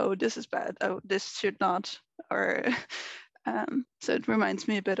bad? Oh, this is bad. Oh, this should not. Or so it reminds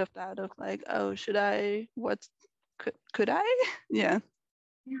me a bit of that, of like, oh, should I? What could I? Yeah.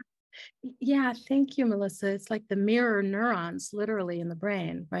 Yeah, thank you, Melissa. It's like the mirror neurons literally in the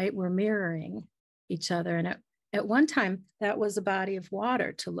brain, right? We're mirroring each other. And at one time, that was a body of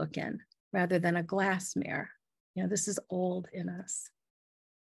water to look in rather than a glass mirror. You know, this is old in us.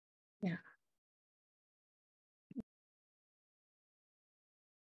 Yeah.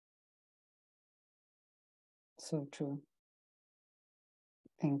 So true.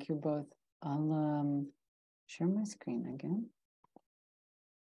 Thank you both. I'll share my screen again.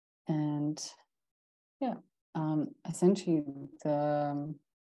 And yeah, essentially is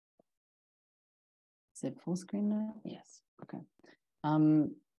it full screen now? Yes, okay.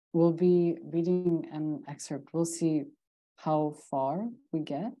 We'll be reading an excerpt. We'll see how far we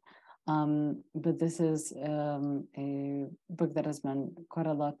get. But this is a book that has meant quite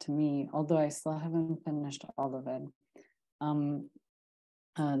a lot to me, although I still haven't finished all of it.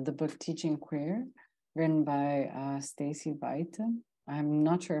 The book Teaching Queer, written by Stacy White. I'm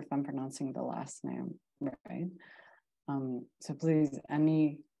not sure if I'm pronouncing the last name right. So please,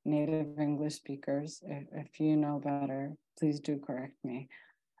 any native English speakers, if you know better, please do correct me.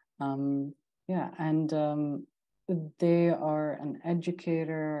 Yeah, and they are an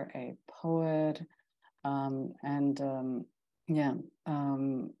educator, a poet, and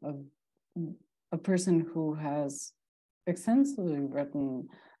a person who has extensively written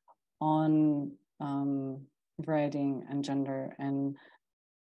on writing and gender and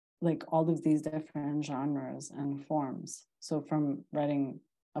like all of these different genres and forms. So from writing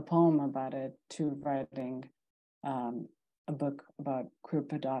a poem about it to writing a book about queer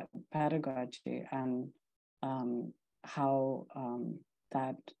pedagogy and how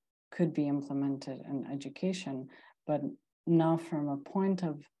that could be implemented in education, but now from a point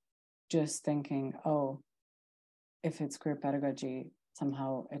of just thinking, oh, if it's queer pedagogy,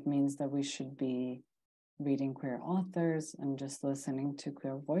 somehow it means that we should be reading queer authors and just listening to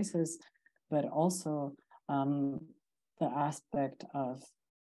queer voices, but also the aspect of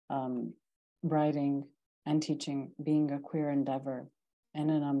writing and teaching being a queer endeavor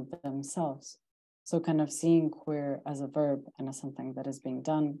in and of themselves. So kind of seeing queer as a verb and as something that is being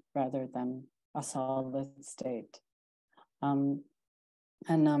done rather than a solid state. Yeah,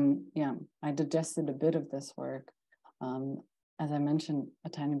 I digested a bit of this work, as I mentioned a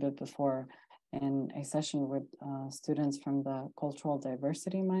tiny bit before, in a session with students from the cultural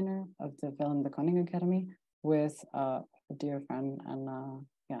diversity minor of the Willem the Kooning Academy with a dear friend and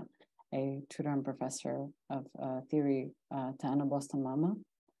a tutor and professor of theory, Tana Boston-Mama.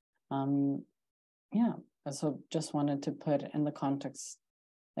 Yeah, so just wanted to put in the context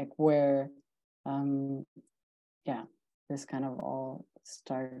like where, this kind of all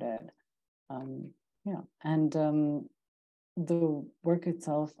started. Yeah, and the work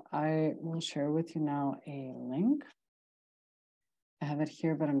itself, I will share with you now a link. I have it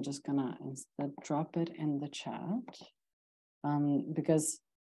here, but I'm just gonna instead drop it in the chat because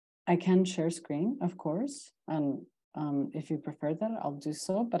I can share screen, of course, and if you prefer that, I'll do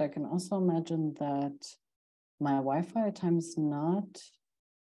so, but I can also imagine that my Wi-Fi at times might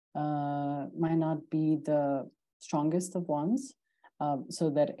not be the strongest of ones, so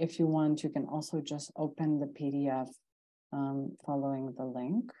that if you want, you can also just open the PDF following the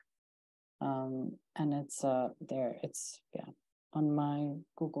link, and it's there. It's on my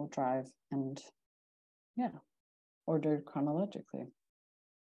Google Drive and ordered chronologically.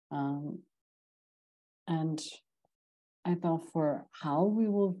 And I thought for how we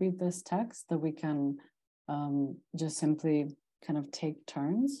will read this text that we can just simply kind of take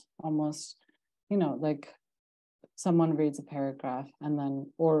turns, almost, like someone reads a paragraph and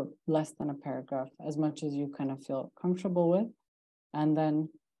then, or less than a paragraph, as much as you kind of feel comfortable with, and then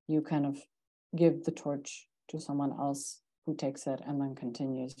you kind of give the torch to someone else who takes it and then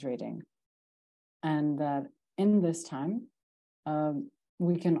continues reading. And that in this time,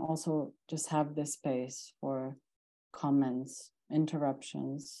 we can also just have this space for comments,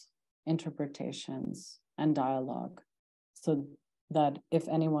 interruptions, interpretations, and dialogue, so that if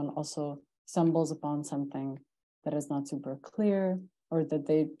anyone also stumbles upon something that is not super clear, or that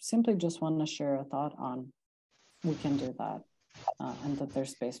they simply just want to share a thought on, we can do that, and that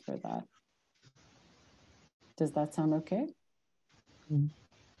there's space for that. Does that sound okay?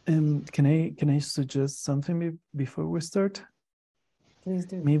 Can I suggest something before we start? Please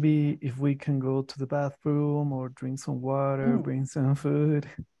do. Maybe if we can go to the bathroom or drink some water, bring some food.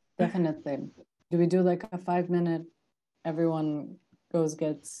 Definitely. Do we do like a 5-minute, everyone goes,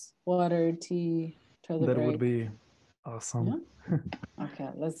 gets water, tea, toilet break? That would be awesome. Yeah? Okay,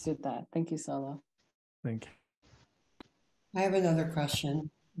 let's do that. Thank you, Solo. Thank you. I have another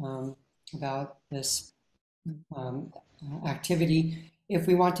question about this activity. If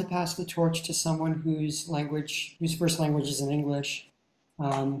we want to pass the torch to someone whose first language is in English,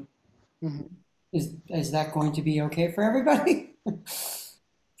 is that going to be okay for everybody?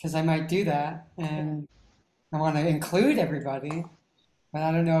 Because I might do that, and I want to include everybody, but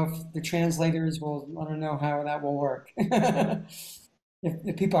I don't know if the translators will. I don't know how that will work.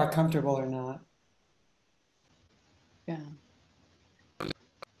 if people are comfortable or not. Yeah,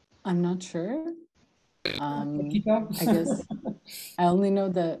 I'm not sure. I I guess I only know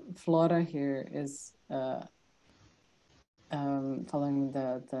that Flora here is following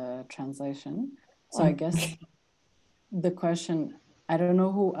the translation. So I guess the question, I don't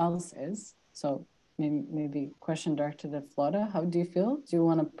know who else is. So maybe question directed to Flora. How do you feel? Do you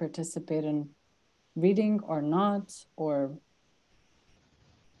want to participate in reading or not? Or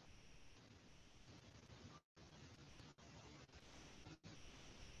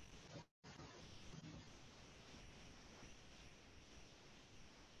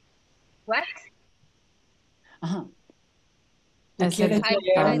What? I said,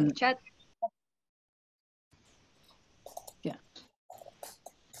 Chat. yeah.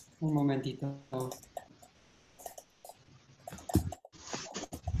 Un momentito.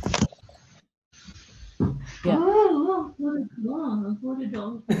 Yeah. Oh, what a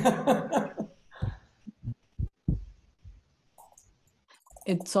dog.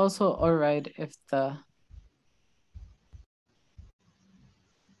 It's also all right if the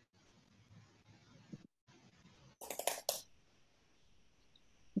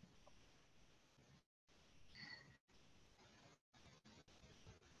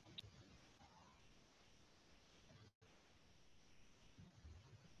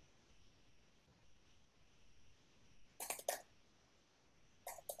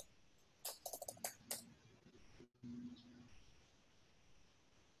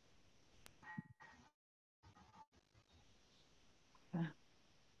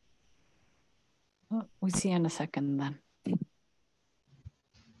we'll see in a second then.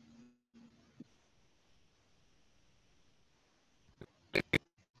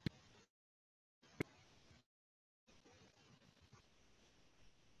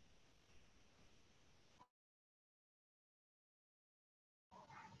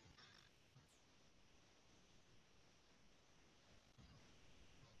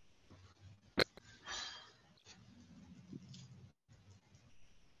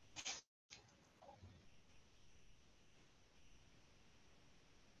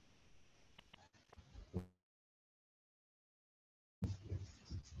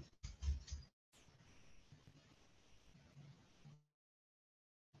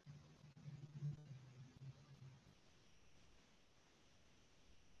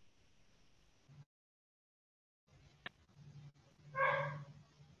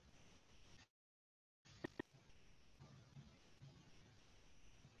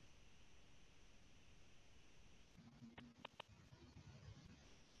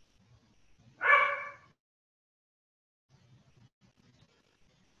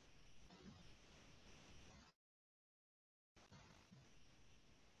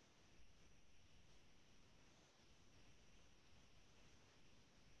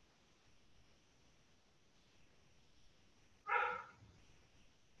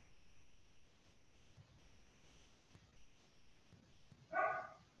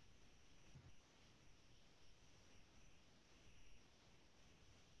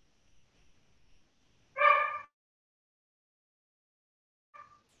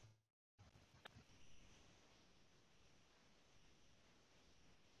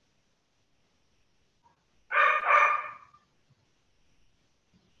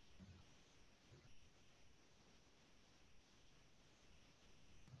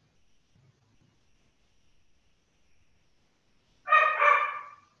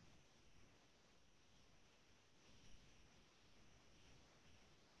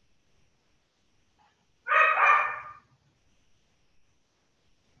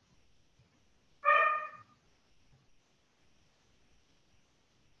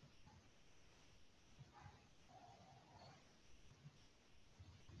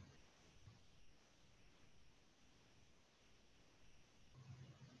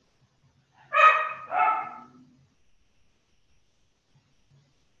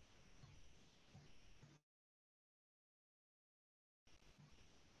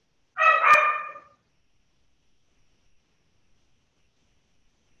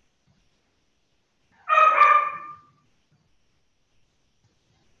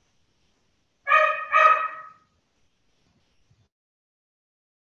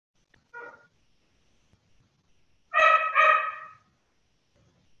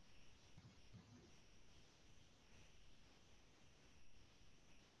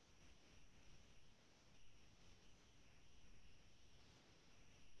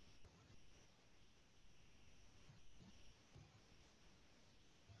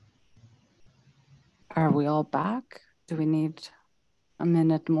 Are we all back? Do we need a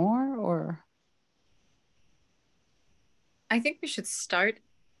minute more or? I think we should start,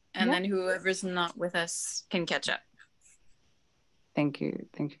 and Yeah. then whoever's not with us can catch up. Thank you.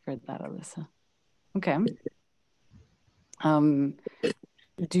 Thank you for that, Alyssa. Okay.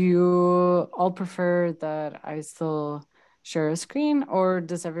 Do you all prefer that I still share a screen, or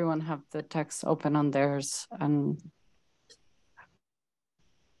does everyone have the text open on theirs? And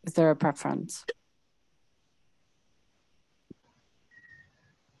is there a preference?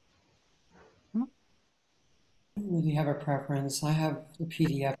 I don't really have a preference. I have the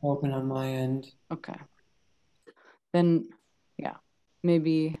PDF open on my end. Okay. Then, yeah,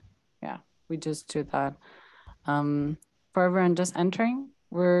 maybe, yeah, we just do that. For everyone just entering,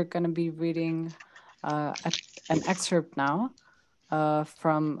 we're going to be reading an excerpt now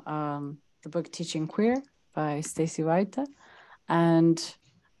from the book Teaching Queer by Stacey White. And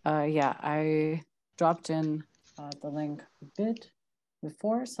yeah, I dropped in the link a bit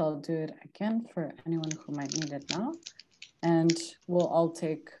before, so I'll do it again for anyone who might need it now. And we'll all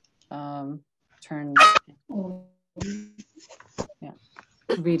take turns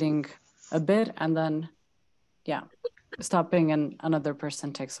reading a bit, and then, yeah, stopping, and another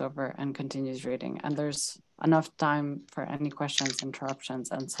person takes over and continues reading. And there's enough time for any questions,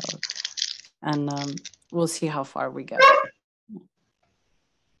 interruptions, and so, and we'll see how far we get.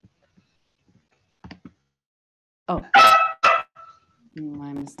 Oh,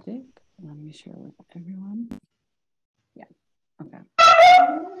 my mistake. Let me share with everyone. Yeah, okay.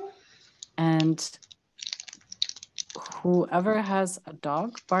 And whoever has a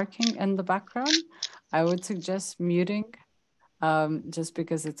dog barking in the background, I would suggest muting, just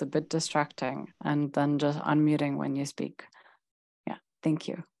because it's a bit distracting, and then just unmuting when you speak. Yeah, thank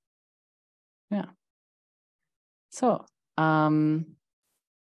you. Yeah. So I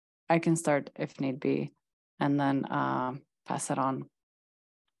can start if need be, and then pass it on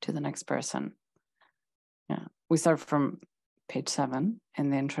to the next person. Yeah, we start from page 7 in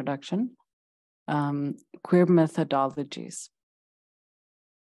the introduction. Queer methodologies.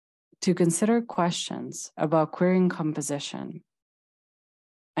 To consider questions about queering composition,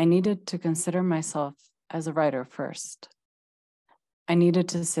 I needed to consider myself as a writer first. I needed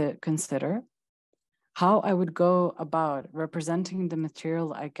to consider how I would go about representing the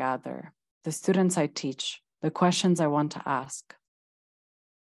material I gather, the students I teach, the questions I want to ask.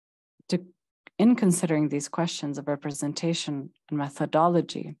 In considering these questions of representation and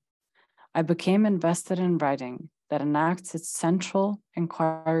methodology, I became invested in writing that enacts its central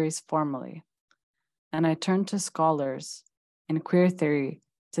inquiries formally, and I turned to scholars in queer theory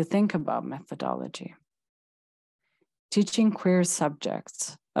to think about methodology. Teaching queer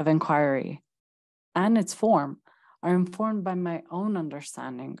subjects of inquiry and its form are informed by my own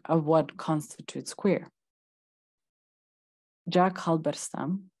understanding of what constitutes queer. Jack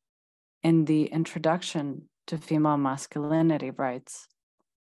Halberstam, in the introduction to female masculinity, writes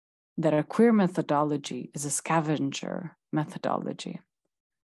that a queer methodology is a scavenger methodology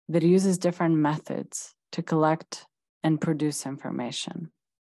that uses different methods to collect and produce information.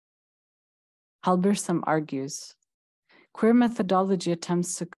 Halberstam argues, queer methodology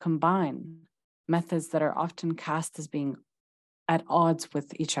attempts to combine methods that are often cast as being at odds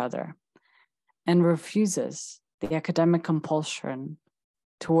with each other and refuses the academic compulsion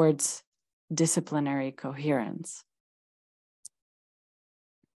towards disciplinary coherence.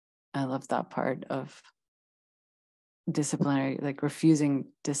 I love that part of disciplinary, like refusing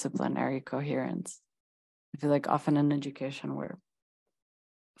disciplinary coherence. I feel like often in education, we're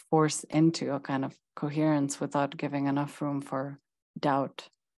forced into a kind of coherence without giving enough room for doubt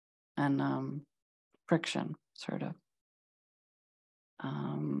and friction, sort of.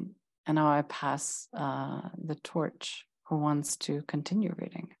 And now I pass the torch. Who wants to continue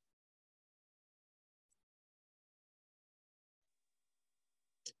reading?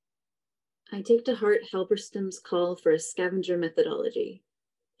 I take to heart Halberstam's call for a scavenger methodology.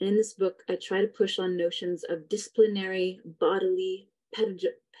 And in this book, I try to push on notions of disciplinary, bodily,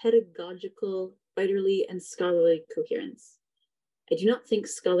 pedagogical, writerly, and scholarly coherence. I do not think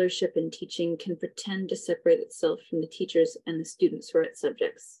scholarship and teaching can pretend to separate itself from the teachers and the students who are its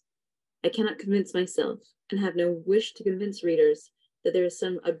subjects. I cannot convince myself, and have no wish to convince readers, that there is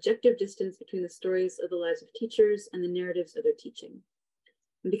some objective distance between the stories of the lives of teachers and the narratives of their teaching.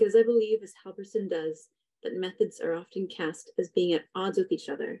 And because I believe, as Halberstam does, that methods are often cast as being at odds with each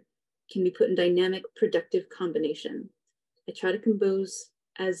other, can be put in dynamic, productive combination, I try to compose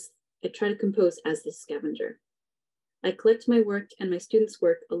as the scavenger. I collect my work and my students'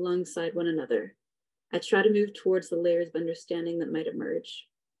 work alongside one another. I try to move towards the layers of understanding that might emerge.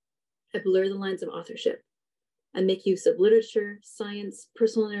 I blur the lines of authorship. I make use of literature, science,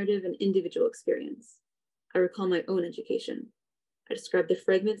 personal narrative, and individual experience. I recall my own education. I describe the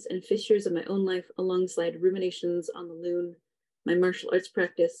fragments and fissures of my own life alongside ruminations on the loon, my martial arts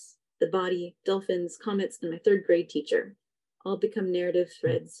practice, the body, dolphins, comets, and my third grade teacher. All become narrative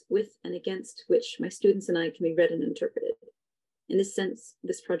threads with and against which my students and I can be read and interpreted. In this sense,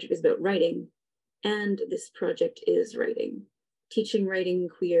 this project is about writing, and this project is writing. Teaching writing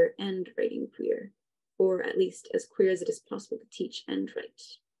queer and writing queer, or at least as queer as it is possible to teach and write.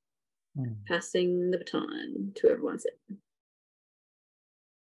 Passing the baton to whoever wants it.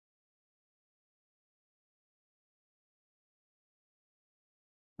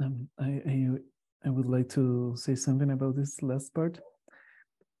 I would like to say something about this last part.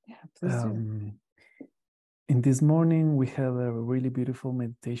 Yeah, please do. In this morning, we had a really beautiful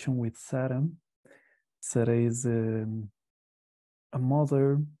meditation with Sarah. Sarah is a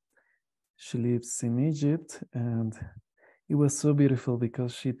mother. She lives in Egypt, and it was so beautiful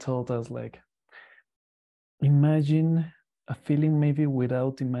because she told us, like, imagine a feeling maybe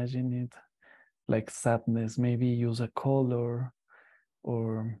without imagining it, like sadness, maybe use a color,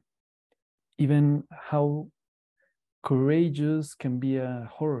 or even how courageous can be a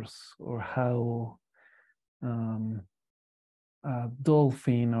horse, or how a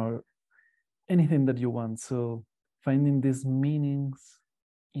dolphin, or anything that you want. So finding these meanings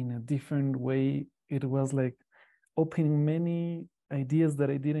in a different way, it was like opening many ideas that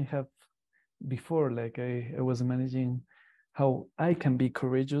I didn't have before. Like I was imagining how I can be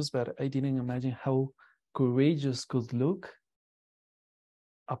courageous, but I didn't imagine how courageous could look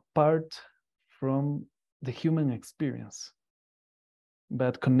apart from the human experience,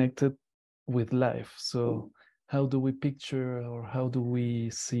 but connected with life. So how do we picture, or how do we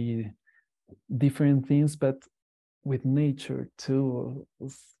see different things, but with nature too?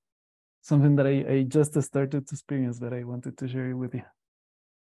 Something that I just started to experience, but I wanted to share it with you.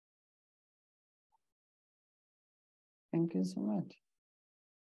 Thank you so much.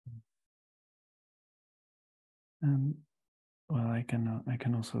 Well, I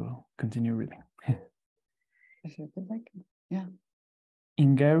can also continue reading. If you could like, yeah.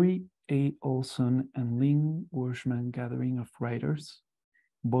 In Gary A. Olson and Lynn Worshman Gathering of Writers,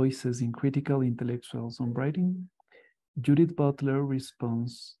 Voices in Critical Intellectuals on Writing, Judith Butler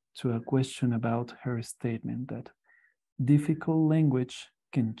responds to a question about her statement that difficult language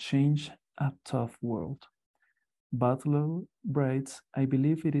can change a tough world. Butler writes, I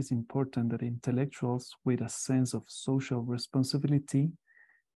believe it is important that intellectuals with a sense of social responsibility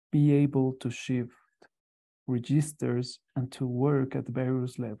be able to shift registers and to work at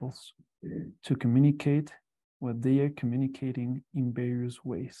various levels, to communicate what they are communicating in various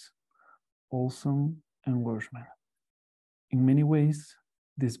ways. Olson and Worshman. In many ways,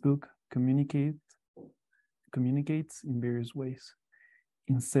 this book communicates in various ways,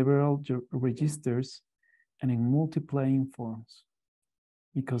 in several registers and in multiplying forms,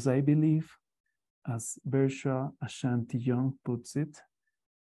 because I believe, as Bersha Ashanti Young puts it,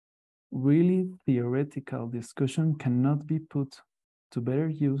 really theoretical discussion cannot be put to better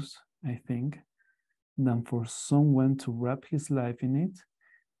use, I think, than for someone to wrap his life in it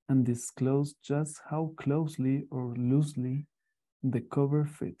and disclose just how closely or loosely the cover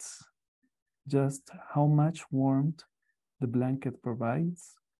fits, just how much warmth the blanket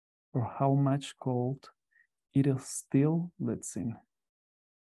provides, or how much cold it still lets in.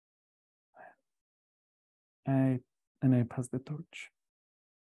 I pass the torch.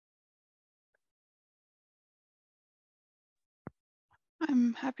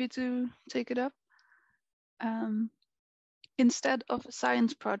 I'm happy to take it up. Instead of a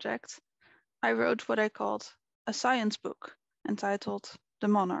science project, I wrote what I called a science book entitled The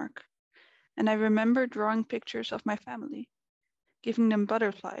Monarch. And I remember drawing pictures of my family, giving them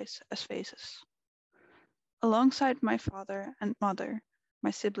butterflies as faces. Alongside my father and mother, my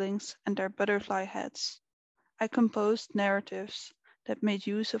siblings and their butterfly heads, I composed narratives that made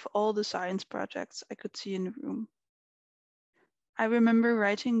use of all the science projects I could see in the room. I remember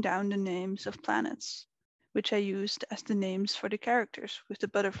writing down the names of planets, which I used as the names for the characters with the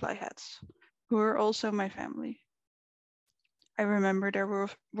butterfly heads, who were also my family. I remember there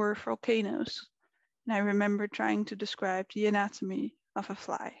were volcanoes, and I remember trying to describe the anatomy of a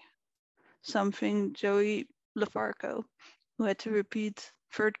fly, something Joey Lafarco, who had to repeat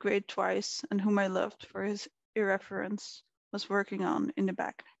third grade twice and whom I loved for his irreverence, was working on in the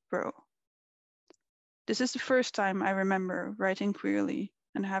back row. This is the first time I remember writing queerly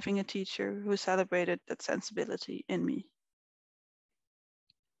and having a teacher who celebrated that sensibility in me.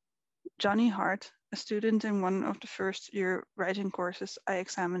 Johnny Hart a student in one of the first year writing courses I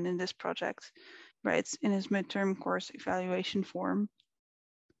examined in this project writes in his midterm course evaluation form,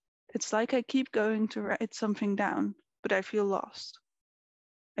 "It's like I keep going to write something down, but I feel lost.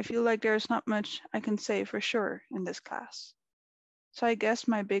 I feel like there's not much I can say for sure in this class. So I guess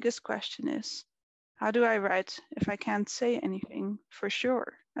my biggest question is, how do I write if I can't say anything for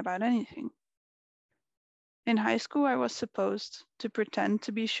sure about anything?" In high school, I was supposed to pretend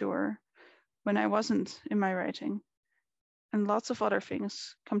to be sure when I wasn't in my writing, and lots of other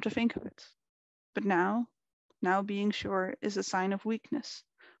things, come to think of it. But now being sure is a sign of weakness,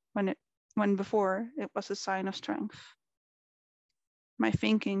 when before it was a sign of strength. My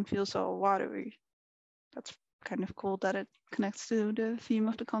thinking feels all watery. That's kind of cool that it connects to the theme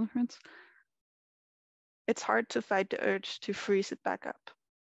of the conference. It's hard to fight the urge to freeze it back up.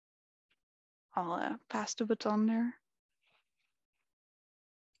 I'll pass the baton there.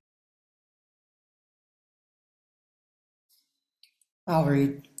 I'll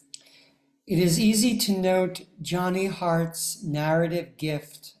read. It is easy to note Johnny Hart's narrative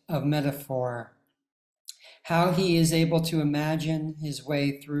gift of metaphor, how he is able to imagine his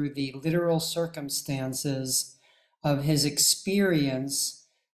way through the literal circumstances of his experience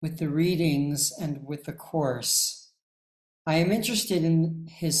with the readings and with the course. I am interested in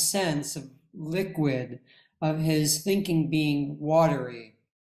his sense of liquid, of his thinking being watery.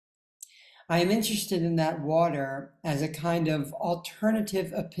 I am interested in that water as a kind of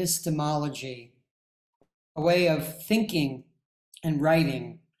alternative epistemology, a way of thinking and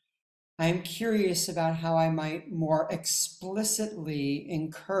writing. I am curious about how I might more explicitly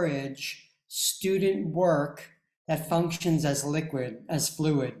encourage student work that functions as liquid, as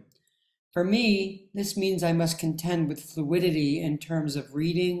fluid. For me, this means I must contend with fluidity in terms of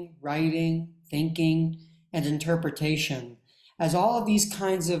reading, writing, thinking, and interpretation, as all of these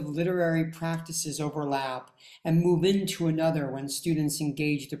kinds of literary practices overlap and move into another when students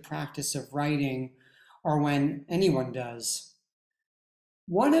engage the practice of writing or when anyone does.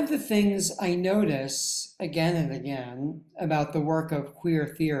 One of the things I notice again and again about the work of queer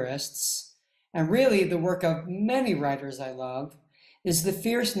theorists, and really the work of many writers I love, is the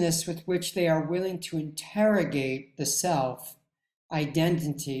fierceness with which they are willing to interrogate the self,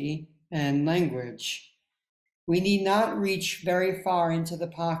 identity, and language. We need not reach very far into the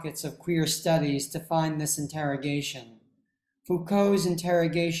pockets of queer studies to find this interrogation. Foucault's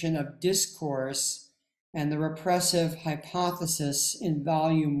interrogation of discourse and the repressive hypothesis in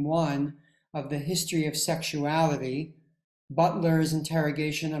volume 1 of the History of Sexuality, Butler's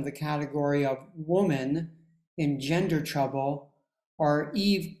interrogation of the category of woman in Gender Trouble, or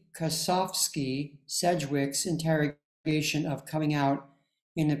Eve Kosofsky Sedgwick's interrogation of coming out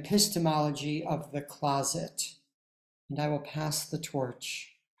in Epistemology of the Closet. And I will pass the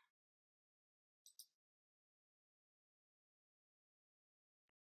torch.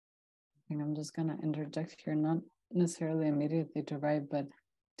 I'm just going to interject here, not necessarily immediately to write, but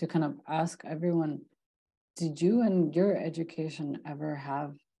to kind of ask everyone, did you in your education ever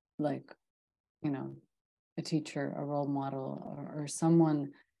have, like, you know, a teacher, a role model, or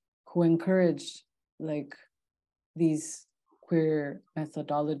someone who encouraged like these queer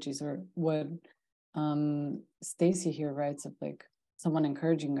methodologies, or what Stacy here writes of, like someone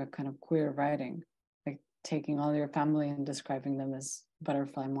encouraging a kind of queer writing, like taking all your family and describing them as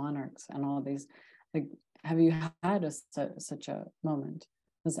butterfly monarchs and all these, like, have you had such a moment?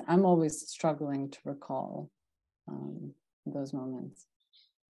 Because I'm always struggling to recall those moments.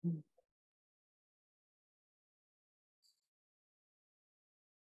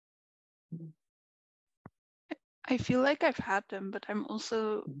 I feel like I've had them, but I'm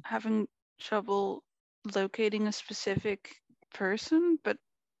also having trouble locating a specific person. But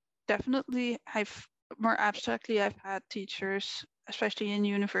definitely, more abstractly, I've had teachers, especially in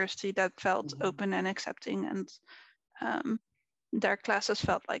university, that felt open and accepting, and their classes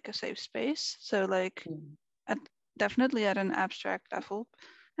felt like a safe space. So, like, definitely at an abstract level,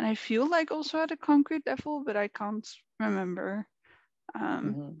 and I feel like also at a concrete level, but I can't remember,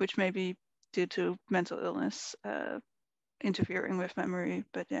 which may be due to mental illness interfering with memory,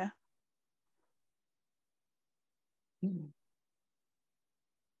 but yeah.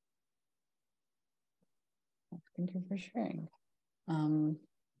 Thank you for sharing. I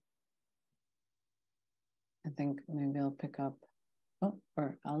think maybe I'll pick up,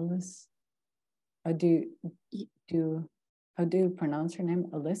 or Alice. How do you pronounce your name?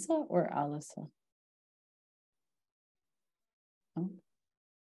 Alyssa or Alyssa? Oh.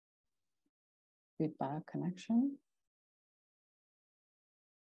 Feedback connection.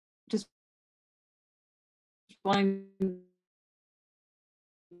 Just wanting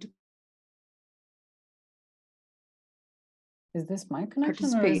to Is this my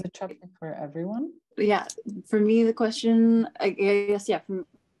connection or is it choppy for everyone? Yeah, for me, the question, I guess, yeah, from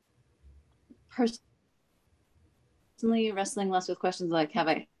personally wrestling less with questions like, have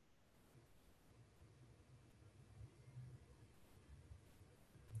I?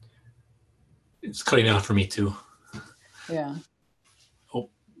 It's cutting out for me too. Yeah. Oh.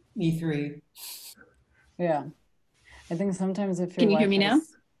 E3. Yeah. I think sometimes if Can you hear me now?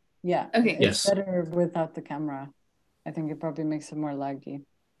 Yeah. Okay. It's better without the camera. I think it probably makes it more laggy.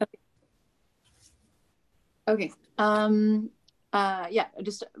 Okay.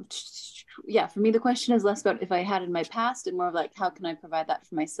 Yeah, for me, the question is less about if I had in my past and more of like, how can I provide that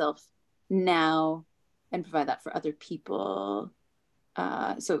for myself now and provide that for other people?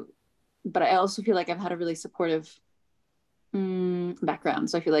 But I also feel like I've had a really supportive background.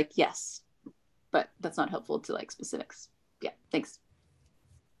 So I feel like, yes, but that's not helpful to like specifics. Yeah, thanks.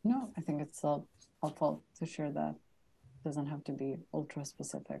 No, I think it's helpful to share that. It doesn't have to be ultra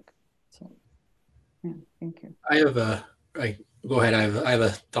specific. So yeah, thank you. I have go ahead. I have a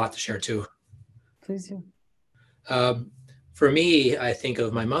thought to share too. Please do. For me, I think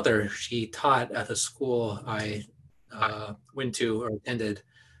of my mother. She taught at the school I went to or attended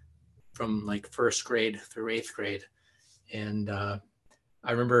from like first grade through eighth grade. And I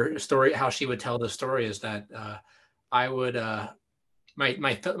remember a story, how she would tell the story is that I would,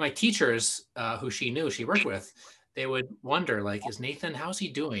 my teachers who she knew, she worked with, they would wonder like, is Nathan, how's he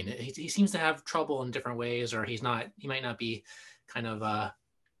doing? He seems to have trouble in different ways, or he might not be kind of,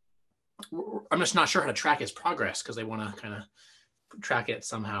 I'm just not sure how to track his progress because they want to kind of track it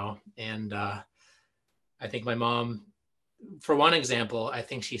somehow. And I think my mom, for one example, I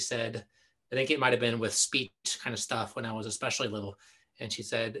think she said, I think it might have been with speech kind of stuff when I was especially little. And she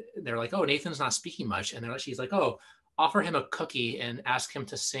said, they're like, oh, Nathan's not speaking much. And she's like, oh, offer him a cookie and ask him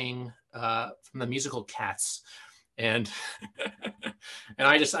to sing from the musical Cats. And and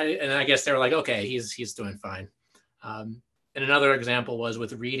I guess they were like, okay, he's doing fine. And another example was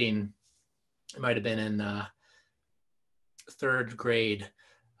with reading. It might have been in third grade.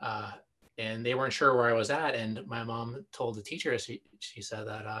 And they weren't sure where I was at. And my mom told the teacher, she said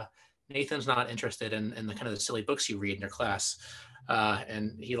that Nathan's not interested in the kind of the silly books you read in your class.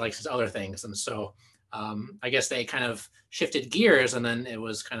 And he likes his other things. And so I guess they kind of shifted gears and then it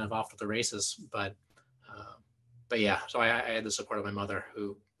was kind of off to the races. But yeah, so I had the support of my mother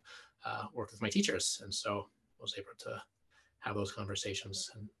who worked with my teachers. And so I was able to have those conversations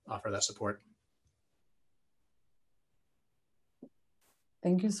and offer that support.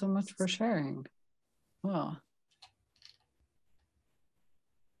 Thank you so much for sharing. Wow.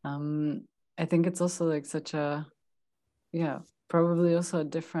 I think it's also like such a, probably also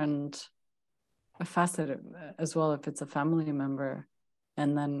a facet as well if it's a family member,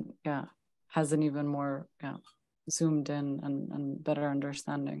 and then has an even more zoomed in and better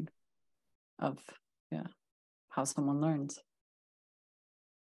understanding of how someone learns.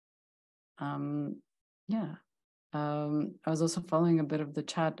 I was also following a bit of the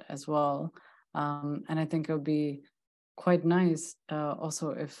chat as well, and I think it would be quite nice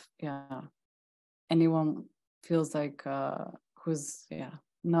also if anyone feels like who's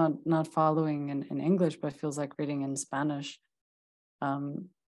not following in English but feels like reading in Spanish, or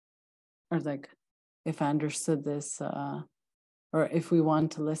like if I understood this or if we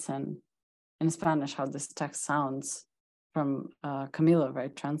want to listen in Spanish how this text sounds from Camilo,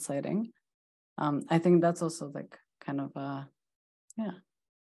 right, translating. I think that's also like kind of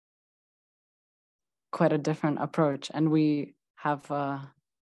quite a different approach, and we have oh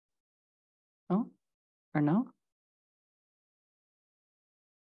or no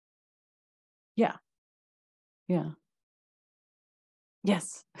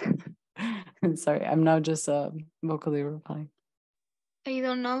yes. Sorry, I'm now just vocally replying. I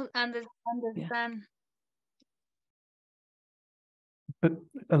don't know understand. But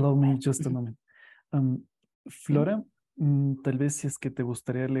allow me just a moment. Flora, tal vez si es que te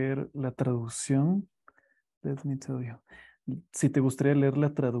gustaría leer la traducción, let me tell you. Si te gustaría leer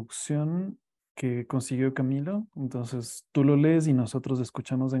la traducción que consiguió Camilo, entonces tú lo lees y nosotros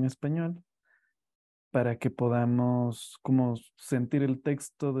escuchamos en español para que podamos como sentir el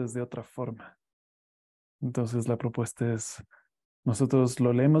texto desde otra forma. Entonces la propuesta es, nosotros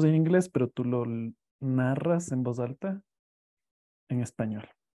lo leemos en inglés, pero tú lo narras en voz alta en español.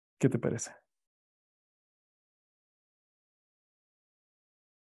 ¿Qué te parece?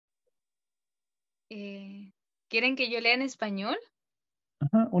 ¿Quieren que yo lea en español?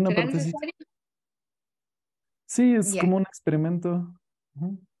 Ajá, una ¿Será partecita. necesario? Sí, es como un experimento.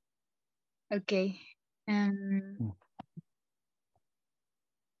 Ok.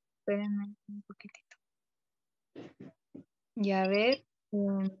 Espérenme un poquitito. Y a ver.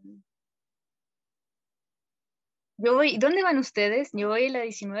 Yo voy, ¿dónde van ustedes? Yo voy a la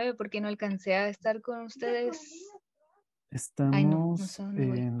 19 porque no alcancé a estar con ustedes. Ay, no Estamos sé dónde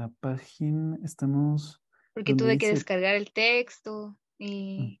voy. en la página, estamos Porque donde tuve que dice, descargar el texto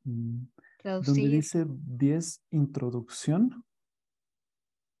y donde traducir. dice 10 introducción.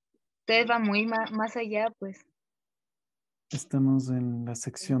 Ustedes van muy más allá, pues. Estamos en la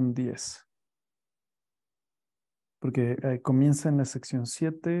sección 10. Porque comienza en la sección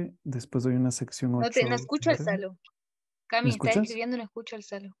 7, después hay una sección 8. No escucho al Salo. Cami, ¿Me está escuchas? escribiendo, no escucho al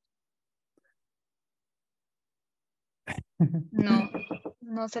Salo.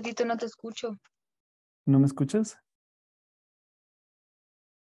 No, Salito, no te escucho. ¿No me escuchas?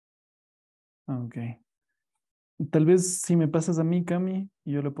 Ok. Tal vez si me pasas a mí, Cami,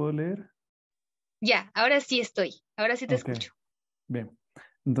 y yo lo puedo leer. Ya, ahora sí estoy. Ahora sí te escucho. Bien.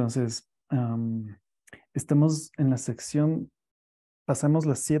 Entonces, estamos en la sección, pasamos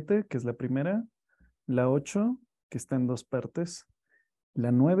la 7, que es la primera, la 8, que está en 2 partes,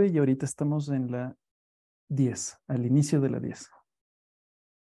 la 9 y ahorita estamos en la 10, al inicio de la 10.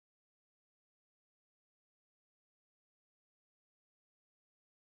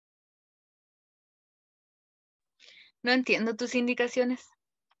 No entiendo tus indicaciones.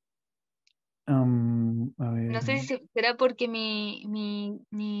 A ver. No sé si será porque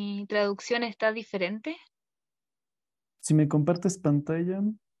mi traducción está diferente. Si me compartes pantalla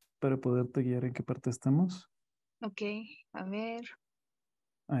para poderte guiar en qué parte estamos. Ok, a ver.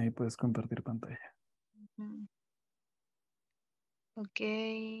 Ahí puedes compartir pantalla. Ok.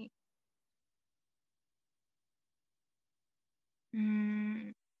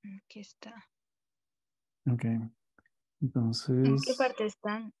 Aquí está. Ok. Entonces. ¿En qué parte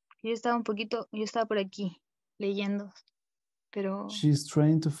están? Yo estaba por aquí leyendo, pero. She's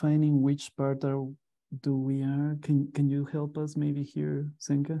trying to find in which part do we are. Can you help us maybe here,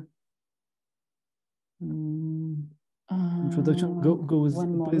 Senka? Introduction.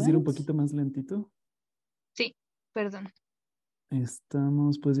 ¿Puedes ir un poquito más lentito? Sí, perdón.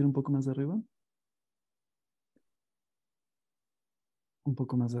 ¿Puedes ir un poco más arriba? Un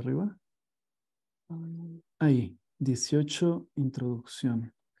poco más arriba. Ahí, 18,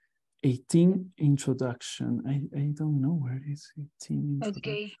 introducción. 18, introduction. I don't know where is 18, introduction.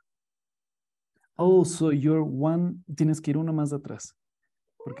 Okay. Oh, so you're one, tienes que ir uno más atrás.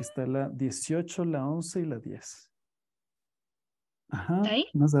 Porque está la 18, la 11 y la 10. Ajá. ¿Ahí?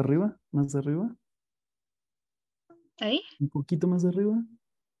 Más arriba, más arriba. ¿Ahí? Un poquito más arriba.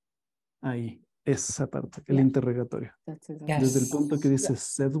 Ahí, esa parte, el interrogatorio. Desde el punto que dice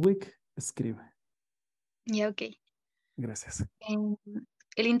Sedgwick, escribe. Ya, ok. Gracias.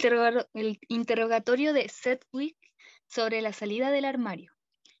 El interrogatorio de Sedgwick sobre la salida del armario.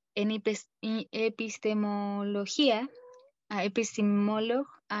 En epistemología, epistemolog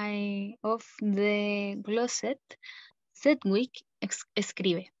of the Closet, Sedgwick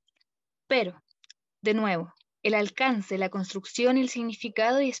escribe, pero, de nuevo, el alcance, la construcción y el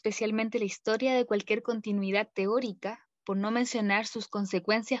significado y especialmente la historia de cualquier continuidad teórica, por no mencionar sus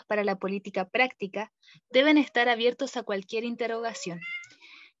consecuencias para la política práctica, deben estar abiertos a cualquier interrogación.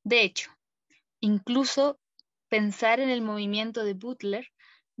 De hecho, incluso pensar en el movimiento de Butler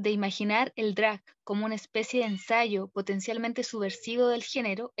de imaginar el drag como una especie de ensayo potencialmente subversivo del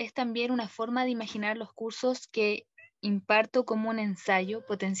género es también una forma de imaginar los cursos que imparto como un ensayo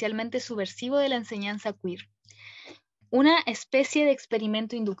potencialmente subversivo de la enseñanza queer. Una especie de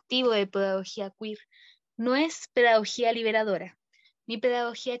experimento inductivo de pedagogía queer no es pedagogía liberadora, ni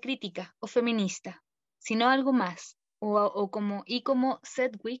pedagogía crítica o feminista, sino algo más, como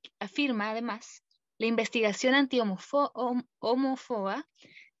Sedgwick afirma además, la investigación anti-homófoba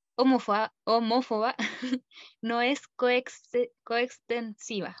no es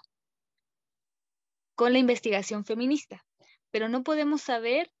coextensiva con la investigación feminista, pero no podemos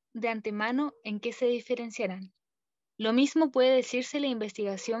saber de antemano en qué se diferenciarán. Lo mismo puede decirse de la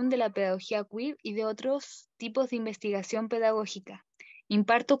investigación de la pedagogía queer y de otros tipos de investigación pedagógica.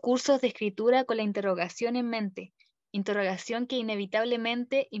 Imparto cursos de escritura con la interrogación en mente, interrogación que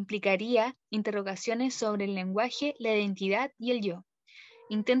inevitablemente implicaría interrogaciones sobre el lenguaje, la identidad y el yo.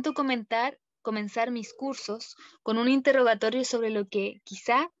 Intento comenzar mis cursos con un interrogatorio sobre lo que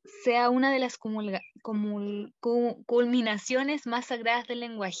quizá sea una de las culminaciones más sagradas del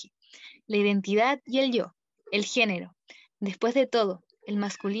lenguaje, la identidad y el yo, el género. Después de todo, el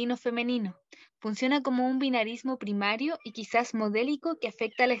masculino-femenino funciona como un binarismo primario y quizás modélico que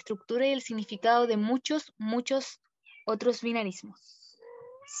afecta la estructura y el significado de muchos otros binarismos.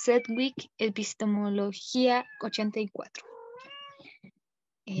 Sedgwick, Epistemología 84.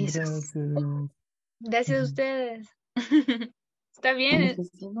 Eso. Gracias. Gracias a ustedes. Está bien. Thank you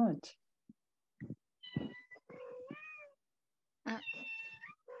so much.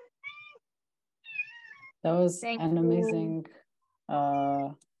 That was Thank an you. amazing,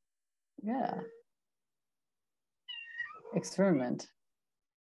 yeah, experiment.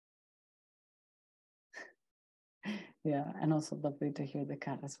 Yeah, and also lovely to hear the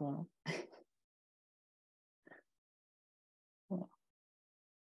cat as well. Cool.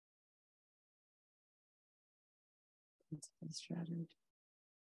 That's the strategy.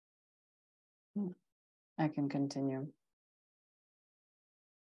 I can continue.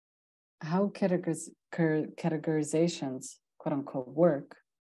 How categorizations, quote unquote, work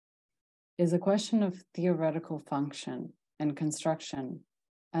is a question of theoretical function and construction,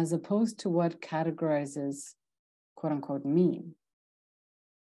 as opposed to what categorizes, quote unquote, mean,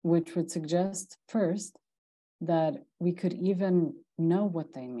 which would suggest first that we could even know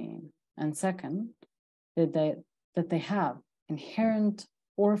what they mean, and second, that they have inherent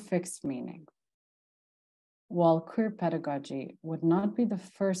or fixed meaning. While queer pedagogy would not be the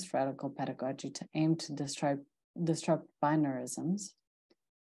first radical pedagogy to aim to disrupt binarisms,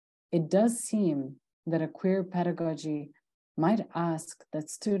 it does seem that a queer pedagogy might ask that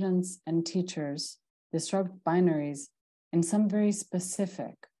students and teachers disrupt binaries in some very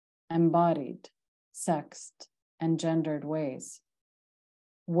specific, embodied, sexed, and gendered ways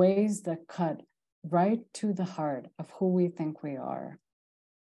that cut right to the heart of who we think we are,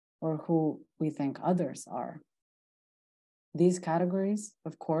 or who we think others are. These categories,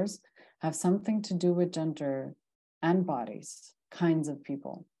 of course, have something to do with gender and bodies, kinds of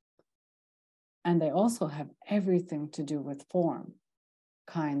people. And they also have everything to do with form,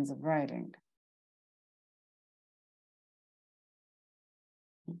 kinds of writing.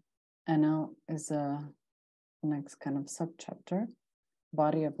 And now is the next kind of subchapter,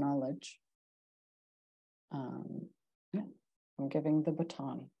 body of knowledge. Yeah, I'm giving the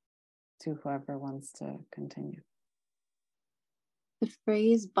baton to whoever wants to continue. The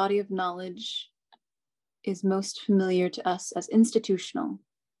phrase body of knowledge is most familiar to us as institutional,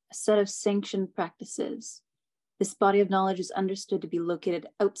 a set of sanctioned practices. This body of knowledge is understood to be located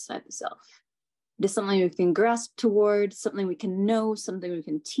outside the self. It is something we can grasp toward, something we can know, something we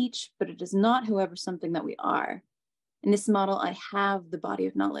can teach, but it is not, however, something that we are. In this model, I have the body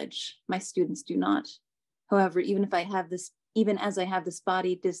of knowledge. My students do not. However, even as I have this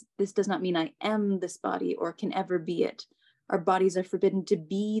body, this does not mean I am this body or can ever be it. Our bodies are forbidden to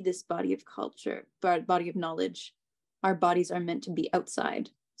be this body of culture, body of knowledge. Our bodies are meant to be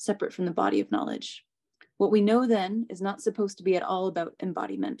outside, separate from the body of knowledge. What we know then is not supposed to be at all about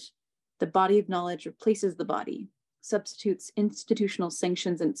embodiment. The body of knowledge replaces the body, substitutes institutional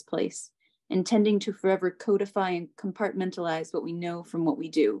sanctions in its place, intending to forever codify and compartmentalize what we know from what we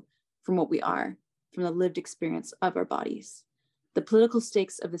do, from what we are, from the lived experience of our bodies. The political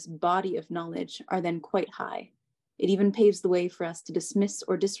stakes of this body of knowledge are then quite high. It even paves the way for us to dismiss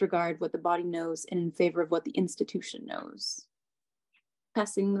or disregard what the body knows and in favor of what the institution knows.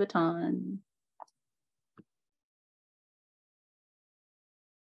 Passing the baton.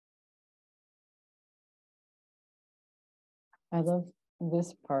 I love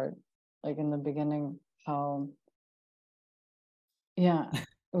this part, like in the beginning, how, yeah,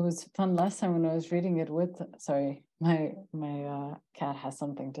 it was fun last time when I was reading it with, sorry, my cat has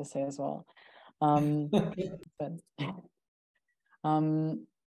something to say as well. But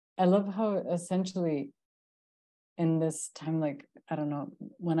I love how essentially in this time, like, I don't know,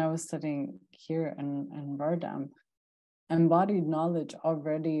 when I was studying here in Rotterdam, embodied knowledge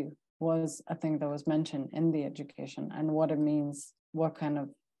already was a thing that was mentioned in the education, and what it means, what kind of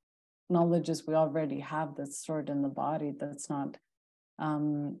knowledges we already have that's stored in the body that's not,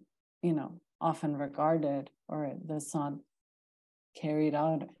 often regarded, or that's not carried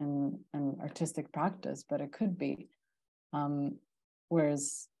out in artistic practice, but it could be.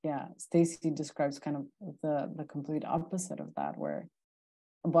 Whereas, yeah, Stacy describes kind of the complete opposite of that, where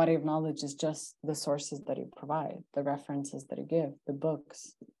a body of knowledge is just the sources that you provide, the references that you give, the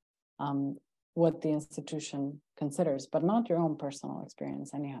books, what the institution considers, but not your own personal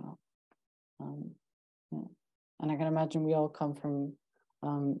experience anyhow. Yeah. And I can imagine we all come from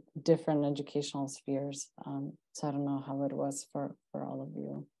different educational spheres. So I don't know how it was for all of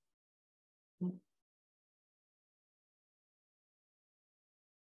you.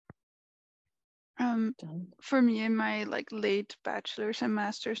 For me in my late bachelor's and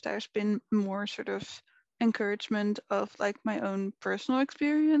master's, there's been more sort of encouragement of my own personal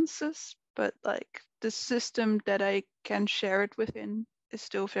experiences, but the system that I can share it within is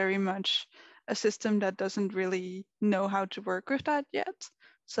still very much a system that doesn't really know how to work with that yet.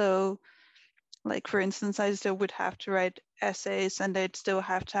 So Like, for instance, I still would have to write essays and they'd still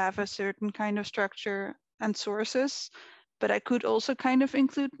have to have a certain kind of structure and sources. But I could also kind of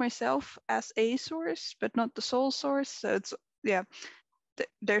include myself as a source, but not the sole source. So it's, yeah,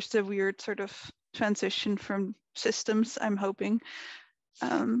 there's the weird sort of transition from systems, I'm hoping,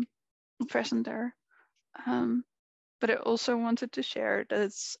 present there. But I also wanted to share that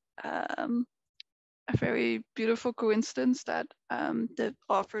it's a very beautiful coincidence that the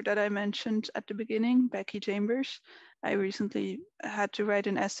author that I mentioned at the beginning, Becky Chambers, I recently had to write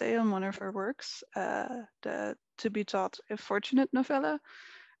an essay on one of her works, the To Be Taught a Fortunate novella.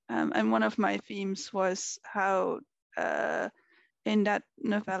 And one of my themes was how in that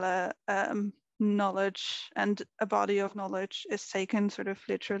novella, knowledge and a body of knowledge is taken sort of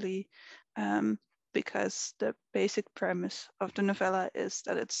literally, because the basic premise of the novella is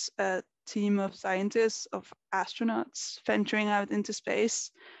that it's a team of scientists, of astronauts venturing out into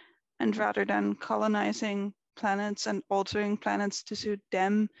space, and rather than colonizing planets and altering planets to suit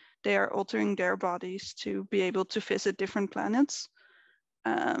them, they are altering their bodies to be able to visit different planets.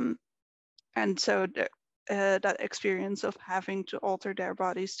 And so that experience of having to alter their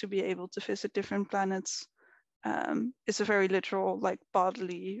bodies to be able to visit different planets is a very literal, like,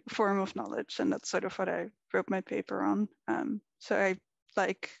 bodily form of knowledge, and that's sort of what I wrote my paper on. So I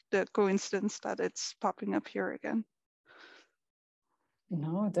like the coincidence that it's popping up here again.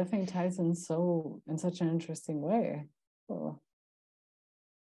 No, it definitely ties in such an interesting way. Oh,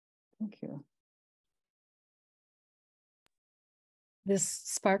 thank you. This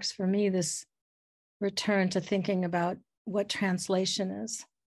sparks for me this return to thinking about what translation is.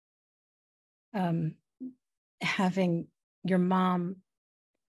 Having your mom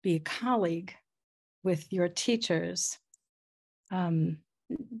be a colleague with your teachers, having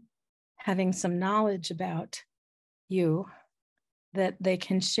some knowledge about you that they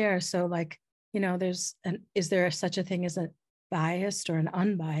can share. So, like, you know, is there such a thing as a biased or an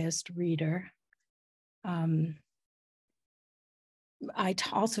unbiased reader? I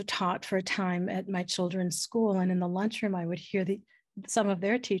also taught for a time at my children's school, and in the lunchroom, I would hear some of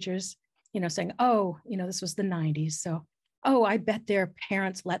their teachers, you know, saying, "Oh, you know, this was the 90s. So, oh, I bet their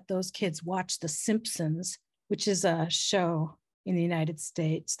parents let those kids watch The Simpsons," which is a show in the United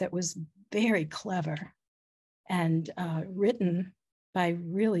States that was very clever and written by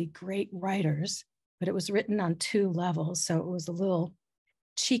really great writers, but it was written on 2 levels. So it was a little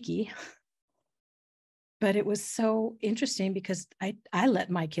cheeky, but it was so interesting because I let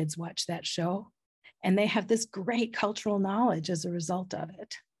my kids watch that show, and they have this great cultural knowledge as a result of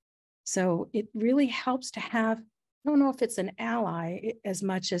it. So it really helps to have, I don't know if it's an ally as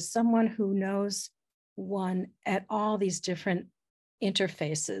much as someone who knows one at all these different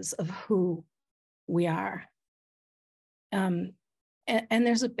interfaces of who we are. And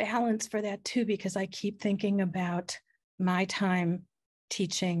there's a balance for that too, because I keep thinking about my time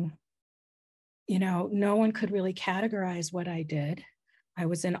teaching. You know, no one could really categorize what I did. I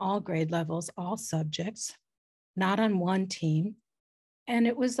was in all grade levels, all subjects, not on one team. And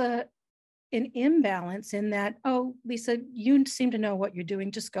it was an imbalance in that, oh, Lisa, you seem to know what you're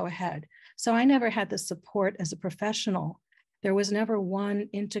doing, just go ahead. So I never had the support as a professional. There was never one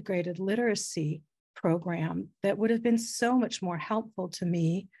integrated literacy program that would have been so much more helpful to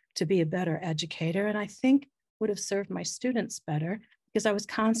me to be a better educator. And I think would have served my students better, because I was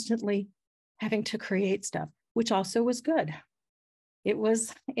constantly having to create stuff, which also was good. It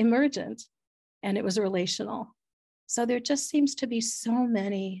was emergent and it was relational. So there just seems to be so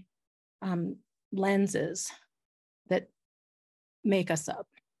many lenses that make us up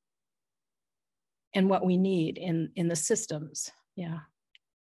and what we need in the systems. Yeah.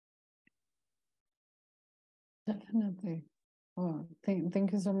 Definitely. Oh,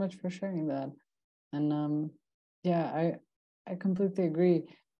 thank you so much for sharing that. And yeah, I completely agree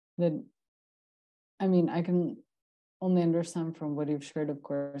that, I mean, I can only understand from what you've shared, of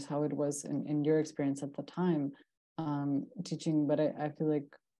course, how it was in your experience at the time teaching, but I feel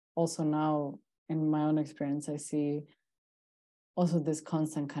like also now in my own experience, I see also this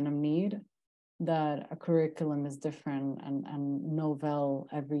constant kind of need that a curriculum is different and novel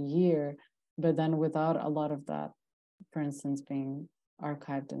every year, but then without a lot of that, for instance, being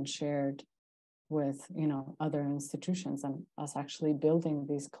archived and shared with, you know, other institutions, and us actually building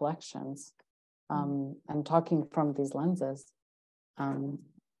these collections and talking from these lenses.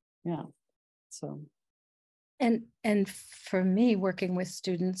 Yeah, so. And for me, working with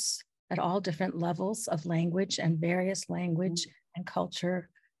students at all different levels of language and various language and culture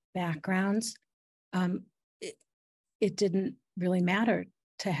backgrounds, it didn't really matter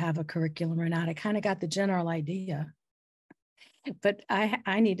to have a curriculum or not. I kind of got the general idea. but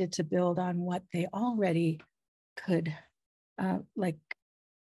I needed to build on what they already could like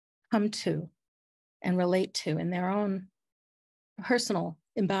come to and relate to in their own personal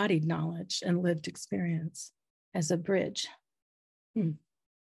embodied knowledge and lived experience as a bridge.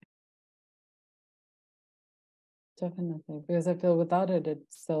 Definitely, because I feel without it,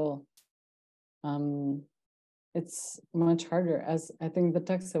 it's still, it's much harder. As I think the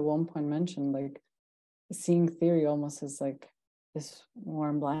text at one point mentioned, like seeing theory almost as like this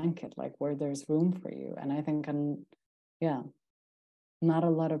warm blanket, like where there's room for you. And I think, yeah, not a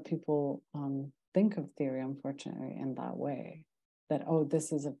lot of people think of theory, unfortunately, in that way. That, oh,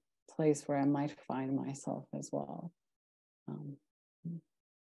 this is a place where I might find myself as well.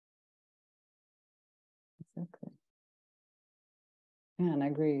 Exactly. Yeah, and I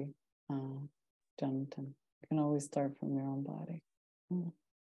agree, Jonathan. You can always start from your own body.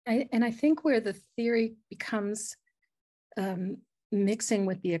 And I think where the theory becomes mixing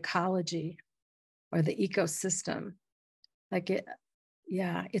with the ecology or the ecosystem, like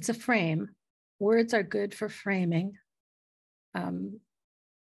it's a frame. Words are good for framing,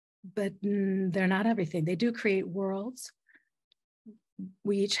 but they're not everything. They do create worlds.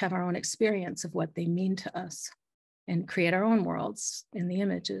 We each have our own experience of what they mean to us and create our own worlds in the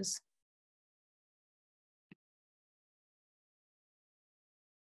images.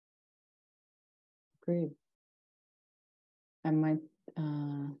 Agreed. I might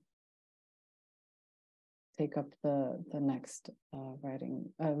take up the next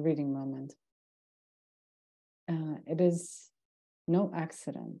reading moment. It is no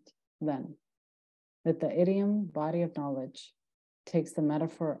accident, then, that the idiom body of knowledge takes the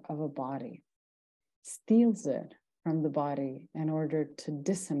metaphor of a body, steals it from the body in order to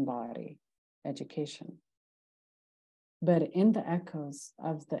disembody education. But in the echoes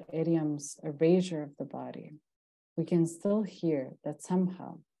of the idiom's erasure of the body, we can still hear that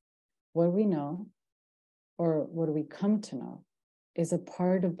somehow what we know, or what we come to know, is a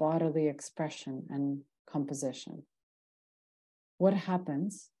part of bodily expression and composition. What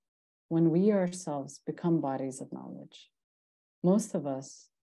happens when we ourselves become bodies of knowledge? Most of us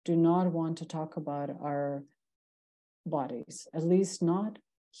do not want to talk about our bodies, at least not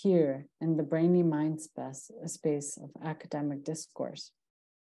here in the brainy mind space of academic discourse.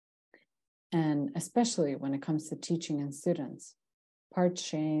 And especially when it comes to teaching and students, part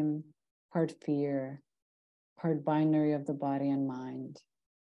shame, part fear, part binary of the body and mind.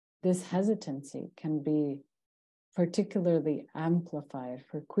 This hesitancy can be particularly amplified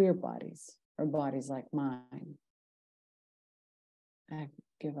for queer bodies or bodies like mine. I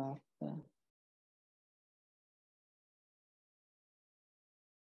give off the...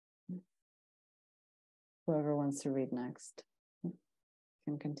 Whoever wants to read next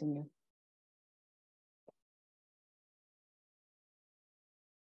can continue.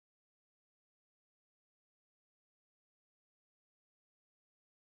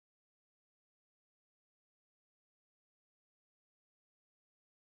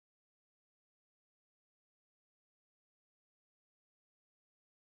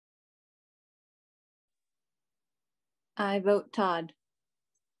 I vote Todd.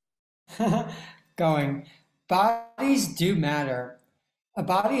 Going. Bodies do matter. A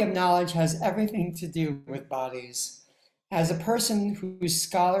body of knowledge has everything to do with bodies. As a person whose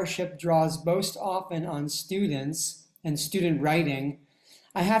scholarship draws most often on students and student writing,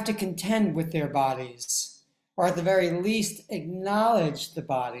 I have to contend with their bodies, or at the very least acknowledge the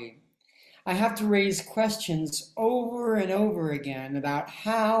body. I have to raise questions over and over again about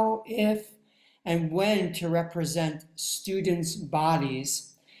how, if, and when to represent students'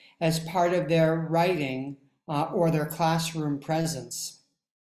 bodies as part of their writing or their classroom presence.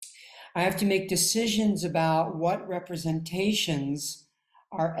 I have to make decisions about what representations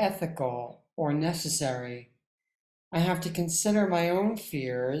are ethical or necessary. I have to consider my own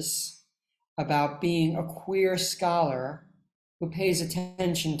fears about being a queer scholar who pays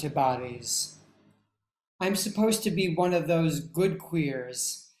attention to bodies. I'm supposed to be one of those good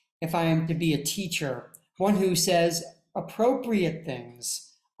queers if I am to be a teacher, one who says appropriate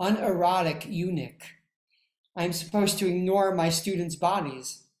things, unerotic eunuch. I'm supposed to ignore my students'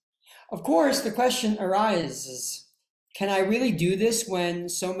 bodies. Of course, the question arises, can I really do this when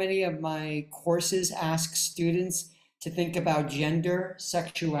so many of my courses ask students to think about gender,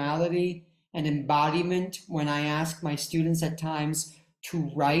 sexuality, and embodiment when I ask my students at times to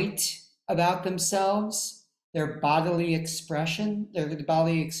write about themselves, their bodily expression, their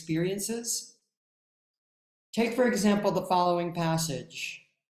bodily experiences? Take, for example, the following passage,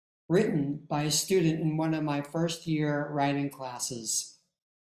 written by a student in one of my first year writing classes.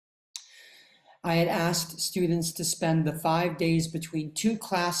 I had asked students to spend the 5 days between 2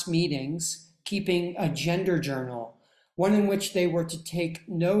 class meetings keeping a gender journal, one in which they were to take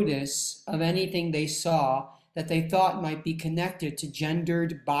notice of anything they saw that they thought might be connected to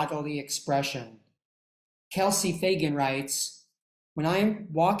gendered bodily expression. Kelsey Fagan writes, "When I'm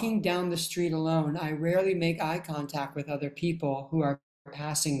walking down the street alone, I rarely make eye contact with other people who are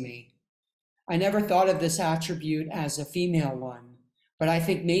passing me. I never thought of this attribute as a female one, but I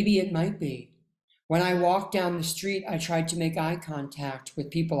think maybe it might be. When I walked down the street, I tried to make eye contact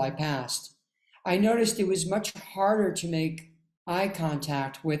with people I passed. I noticed it was much harder to make eye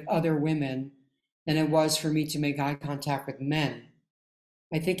contact with other women than it was for me to make eye contact with men.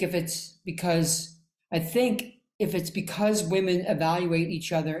 I think if it's because women evaluate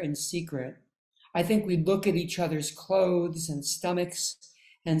each other in secret, I think we look at each other's clothes and stomachs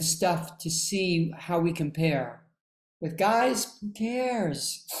and stuff to see how we compare. With guys, who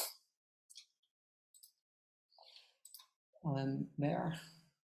cares?" Well, I'm there,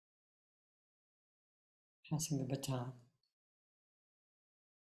 passing the baton.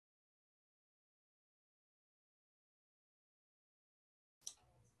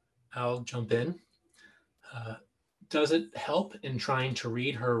 I'll jump in. Does it help in trying to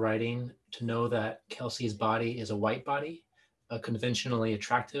read her writing to know that Kelsey's body is a white body, a conventionally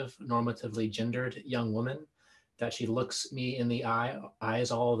attractive, normatively gendered young woman, that she looks me in the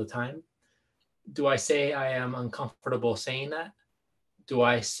eyes all the time? Do I say I am uncomfortable saying that? Do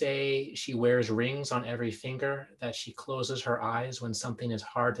I say she wears rings on every finger, that she closes her eyes when something is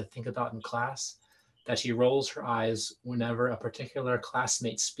hard to think about in class, that she rolls her eyes whenever a particular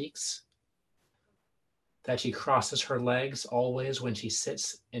classmate speaks, that she crosses her legs always when she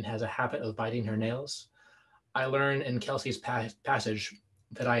sits and has a habit of biting her nails? I learn in Kelsey's passage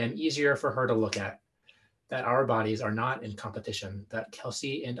that I am easier for her to look at, that our bodies are not in competition, that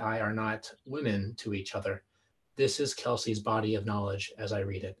Kelsey and I are not women to each other. This is Kelsey's body of knowledge as I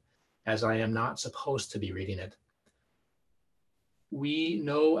read it, as I am not supposed to be reading it. We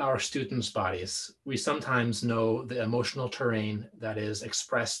know our students' bodies. We sometimes know the emotional terrain that is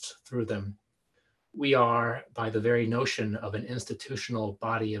expressed through them. We are, by the very notion of an institutional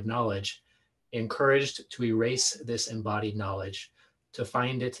body of knowledge, encouraged to erase this embodied knowledge, to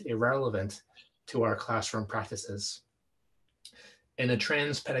find it irrelevant to our classroom practices. In a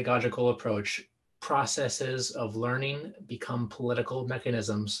trans-pedagogical approach, processes of learning become political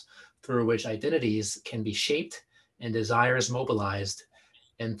mechanisms through which identities can be shaped and desires mobilized,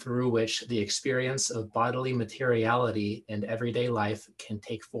 and through which the experience of bodily materiality and everyday life can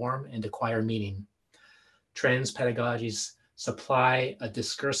take form and acquire meaning. Trans pedagogies supply a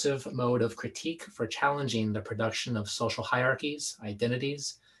discursive mode of critique for challenging the production of social hierarchies,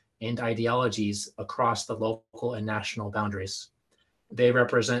 identities, and ideologies across the local and national boundaries. They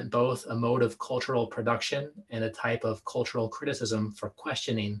represent both a mode of cultural production and a type of cultural criticism for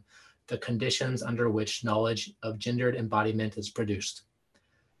questioning the conditions under which knowledge of gendered embodiment is produced.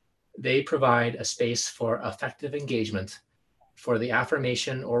 They provide a space for effective engagement, for the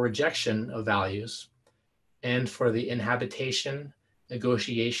affirmation or rejection of values, and for the inhabitation,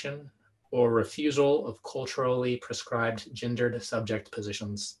 negotiation, or refusal of culturally prescribed gendered subject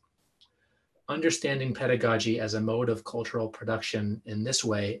positions. Understanding pedagogy as a mode of cultural production in this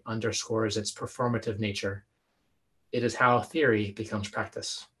way underscores its performative nature. It is how theory becomes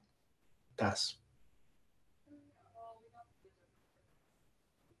practice. Pass.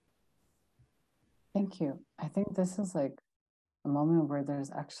 Thank you. I think this is like a moment where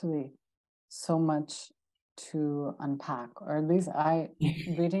there's actually so much to unpack, or at least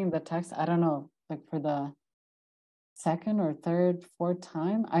reading the text, I don't know, like for the second or third, fourth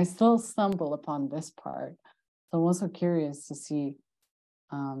time, I still stumble upon this part. So I'm also curious to see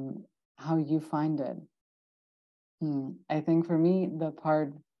how you find it. I think for me,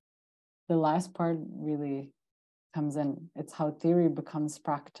 the last part really comes in. It's how theory becomes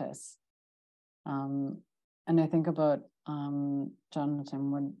practice. And I think about,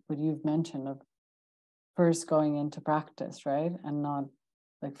 Jonathan, what you've mentioned of first going into practice, right? And not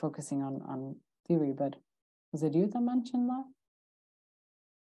like focusing on theory, but was it you that mentioned that?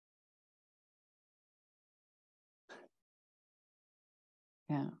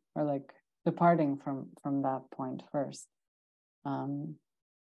 Yeah, or like departing from that point first.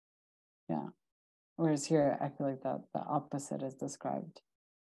 Yeah, whereas here, I feel like that the opposite is described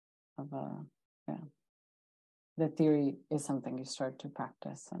of the theory is something you start to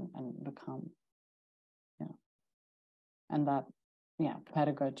practice and become. Yeah. And that,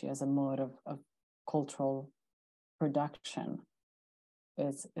 pedagogy as a mode of cultural production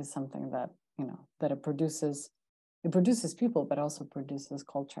is something that, that it produces people, but also produces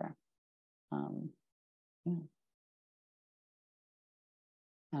culture. Yeah.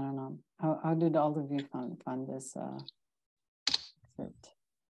 I don't know. How did all of you find this excerpt?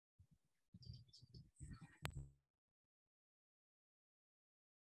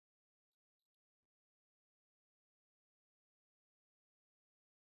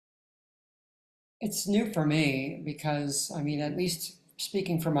 It's new for me because, I mean, at least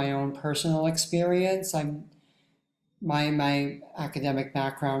speaking from my own personal experience, my academic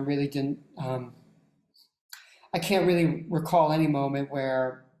background really didn't, I can't really recall any moment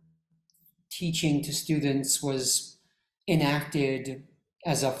where teaching to students was enacted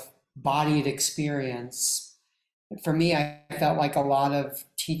as a bodied experience. For me, I felt like a lot of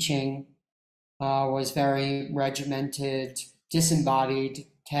teaching was very regimented, disembodied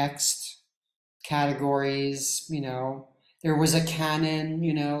text, categories, you know. There was a canon,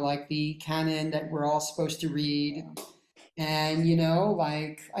 you know, like the canon that we're all supposed to read. And, you know,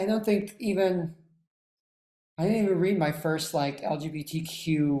 like, I didn't even read my first like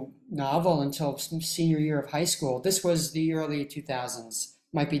LGBTQ novel until senior year of high school. This was the early 2000s,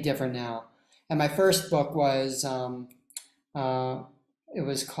 might be different now. And my first book was, it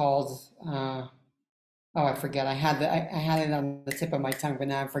was called, oh, I forget. I had it on the tip of my tongue, but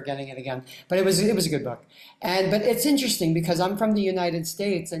now I'm forgetting it again. But it was a good book. But it's interesting because I'm from the United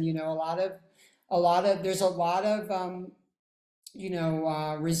States, and you know, there's a lot of you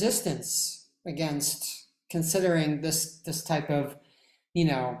know, resistance against considering this type of, you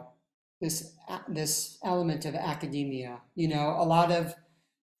know, this element of academia. You know, a lot of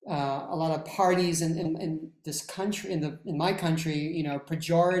parties in this country, in my country, you know,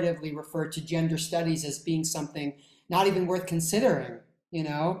 pejoratively refer to gender studies as being something not even worth considering, you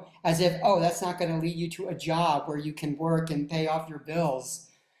know, as if, oh, that's not going to lead you to a job where you can work and pay off your bills,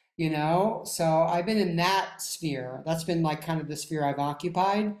 you know. So I've been in that sphere. That's been like kind of the sphere I've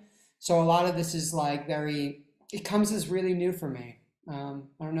occupied. So a lot of this is like it comes as really new for me. I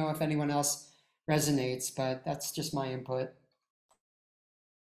don't know if anyone else resonates, but that's just my input.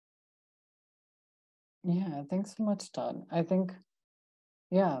 Yeah, thanks so much, Todd. I think,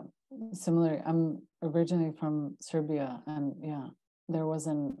 yeah, similar. I'm originally from Serbia, and yeah, there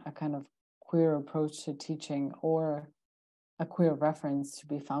wasn't a kind of queer approach to teaching or a queer reference to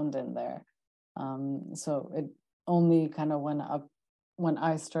be found in there. So it only kind of went up when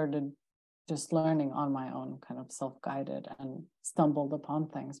I started just learning on my own, kind of self-guided, and stumbled upon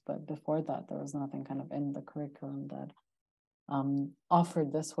things. But before that, there was nothing kind of in the curriculum that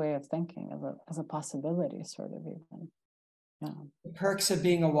offered this way of thinking as a possibility, sort of, even. Yeah. The Perks of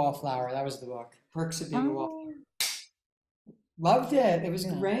Being a Wallflower. That was the book. Perks of Being a Wallflower. Loved it. It was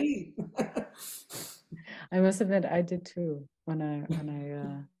great. I must admit, I did too when I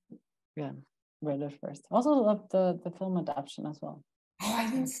read it first. Also loved the film adaptation as well. Oh, I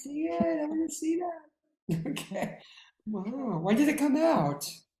didn't see it. I want to see that. Okay. Wow. When did it come out?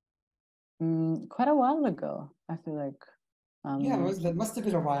 Quite a while ago, I feel like. Yeah, it must have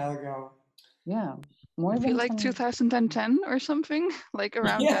been a while ago. Yeah, more I than feel like 2010 or something, like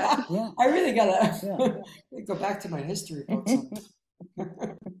around that. Yeah, I really gotta go back to my history books.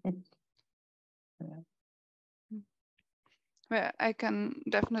 Yeah, I can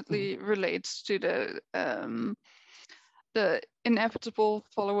definitely relate to the inevitable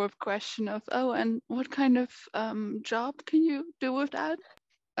follow-up question of, oh, and what kind of job can you do with that?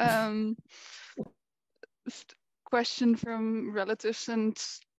 Question from relatives and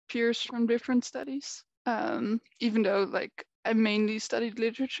peers from different studies. Even though like I mainly studied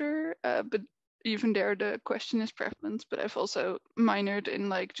literature, but even there the question is prevalent. But I've also minored in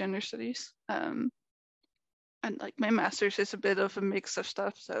like gender studies. And like my master's is a bit of a mix of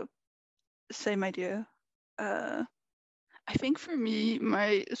stuff, so same idea. I think for me,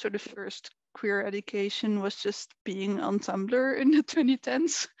 my sort of first queer education was just being on Tumblr in the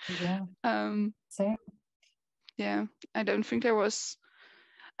 2010s. Yeah. Same. Yeah, I don't think there was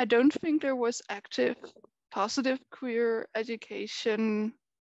active, positive queer education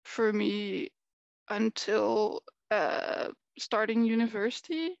for me until starting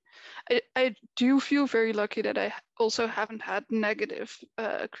university. I do feel very lucky that I also haven't had negative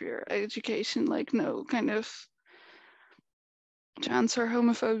queer education, like no kind of trans or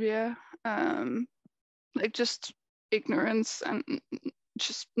homophobia, like just ignorance and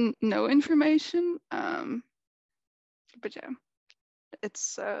just no information. But yeah,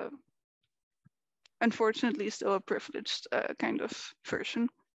 it's unfortunately still a privileged kind of version.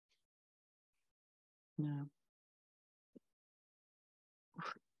 Yeah.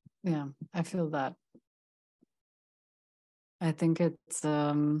 Yeah, I feel that. I think it's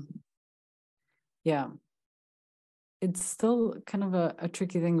yeah. it's still kind of a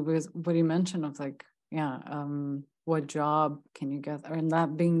tricky thing, because what you mentioned of like, what job can you get, and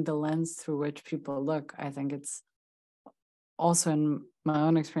that being the lens through which people look. I think it's also in my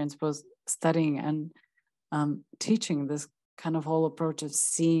own experience, both studying and teaching, this kind of whole approach of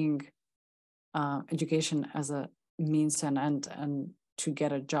seeing education as a means to an end, and to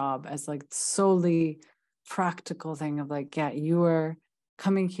get a job as like solely practical thing of like, you are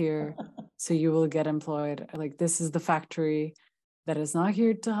coming here so you will get employed. Like, this is the factory that is not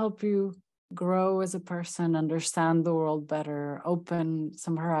here to help you grow as a person, understand the world better, open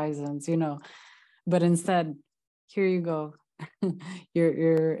some horizons, but instead, here you go.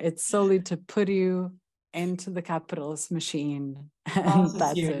 It's solely to put you into the capitalist machine, and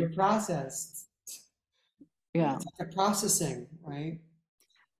that's it. You're processed. Yeah, it's like a processing, right?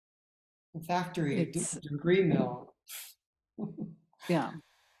 A factory, a degree mill. Yeah,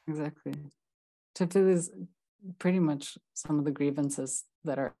 exactly. So it is pretty much some of the grievances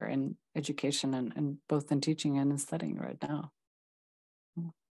that are in education, and both in teaching and in studying right now.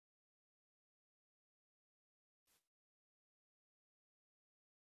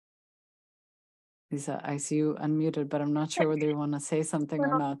 Lisa, I see you unmuted, but I'm not sure whether you want to say something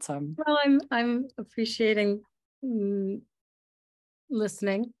or not. So I'm appreciating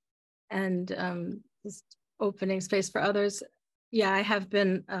listening and just opening space for others. Yeah, I have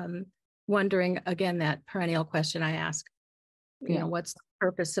been wondering, again, that perennial question I ask, what's the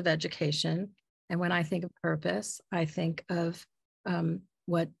purpose of education? And when I think of purpose, I think of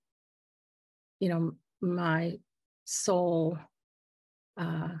what, my soul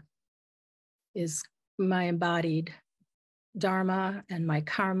is, my embodied dharma, and my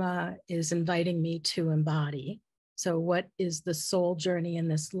karma is inviting me to embody. So what is the soul journey in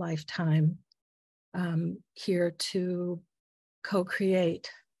this lifetime here to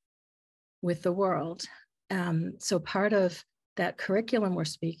co-create with the world? So part of that curriculum we're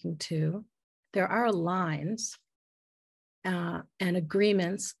speaking to, there are lines and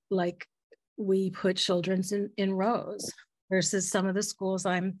agreements, like we put children in rows, versus some of the schools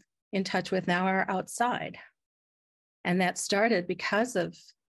I'm in touch with now are outside. And that started because of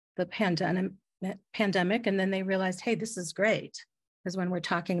the pandemic. And then they realized, hey, this is great. Because when we're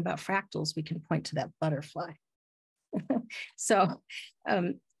talking about fractals, we can point to that butterfly. So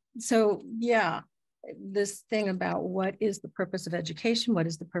yeah, this thing about what is the purpose of education? What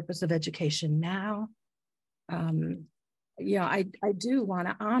is the purpose of education now? I do want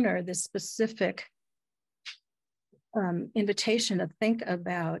to honor this specific invitation to think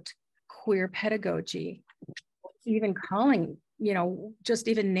about queer pedagogy. Even calling, just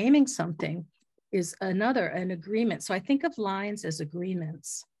even naming something is an agreement. So I think of lines as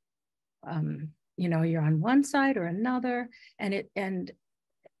agreements. You're on one side or another, and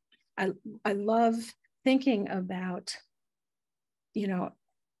I love thinking about,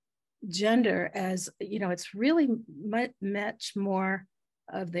 gender as, it's really much more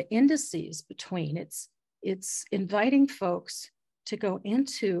of the indices between. It's inviting folks to go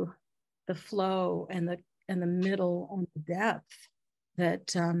into the flow and the middle and the depth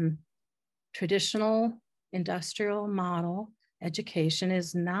that traditional industrial model education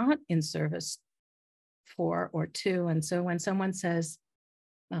is not in service for or to. And so when someone says,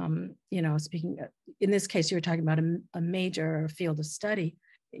 speaking, in this case, you were talking about a major field of study,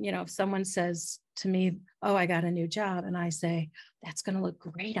 if someone says to me, oh, I got a new job, and I say, that's going to look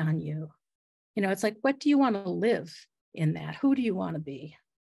great on you. It's like, what do you want to live in that? Who do you want to be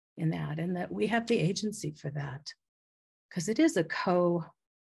in that? And that we have the agency for that, because it is a co-created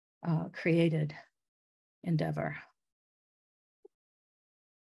endeavor.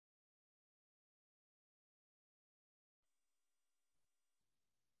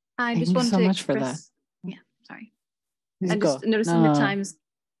 I Thank just you wanted so to much for express, that. yeah, sorry. Please I'm just go. noticing No. the time's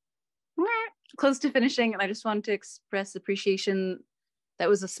close to finishing, and I just wanted to express appreciation that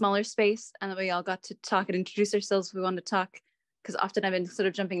was a smaller space, and that we all got to talk and introduce ourselves if we wanted to talk, because often I've been sort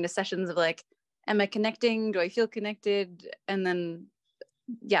of jumping into sessions of like, am I connecting? Do I feel connected? And then,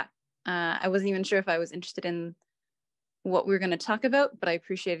 I wasn't even sure if I was interested in what we were going to talk about, but I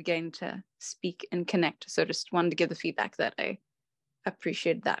appreciated getting to speak and connect. So just wanted to give the feedback that I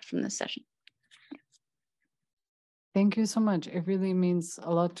appreciated that from this session. Thank you so much. It really means a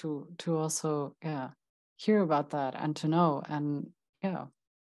lot to also hear about that and to know. And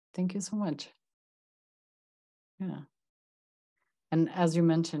thank you so much. Yeah. And as you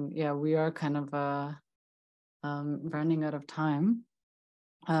mentioned, we are kind of running out of time.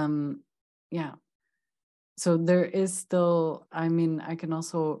 So there is still, I can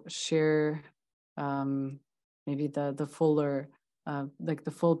also share maybe the fuller like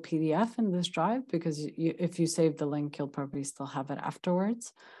the full PDF in this drive, because if you save the link, you'll probably still have it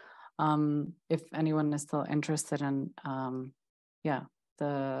afterwards. If anyone is still interested in,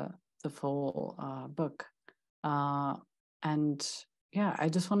 the full book. And yeah, I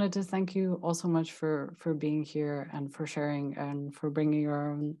just wanted to thank you all so much for being here and for sharing and for bringing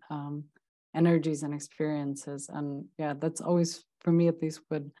your own energies and experiences. And yeah, that's always, for me at least,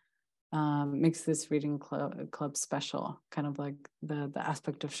 what makes this reading club special, kind of like the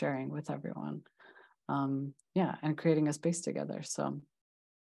aspect of sharing with everyone. Yeah, and creating a space together. So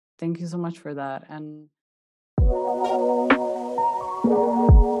thank you so much for that. And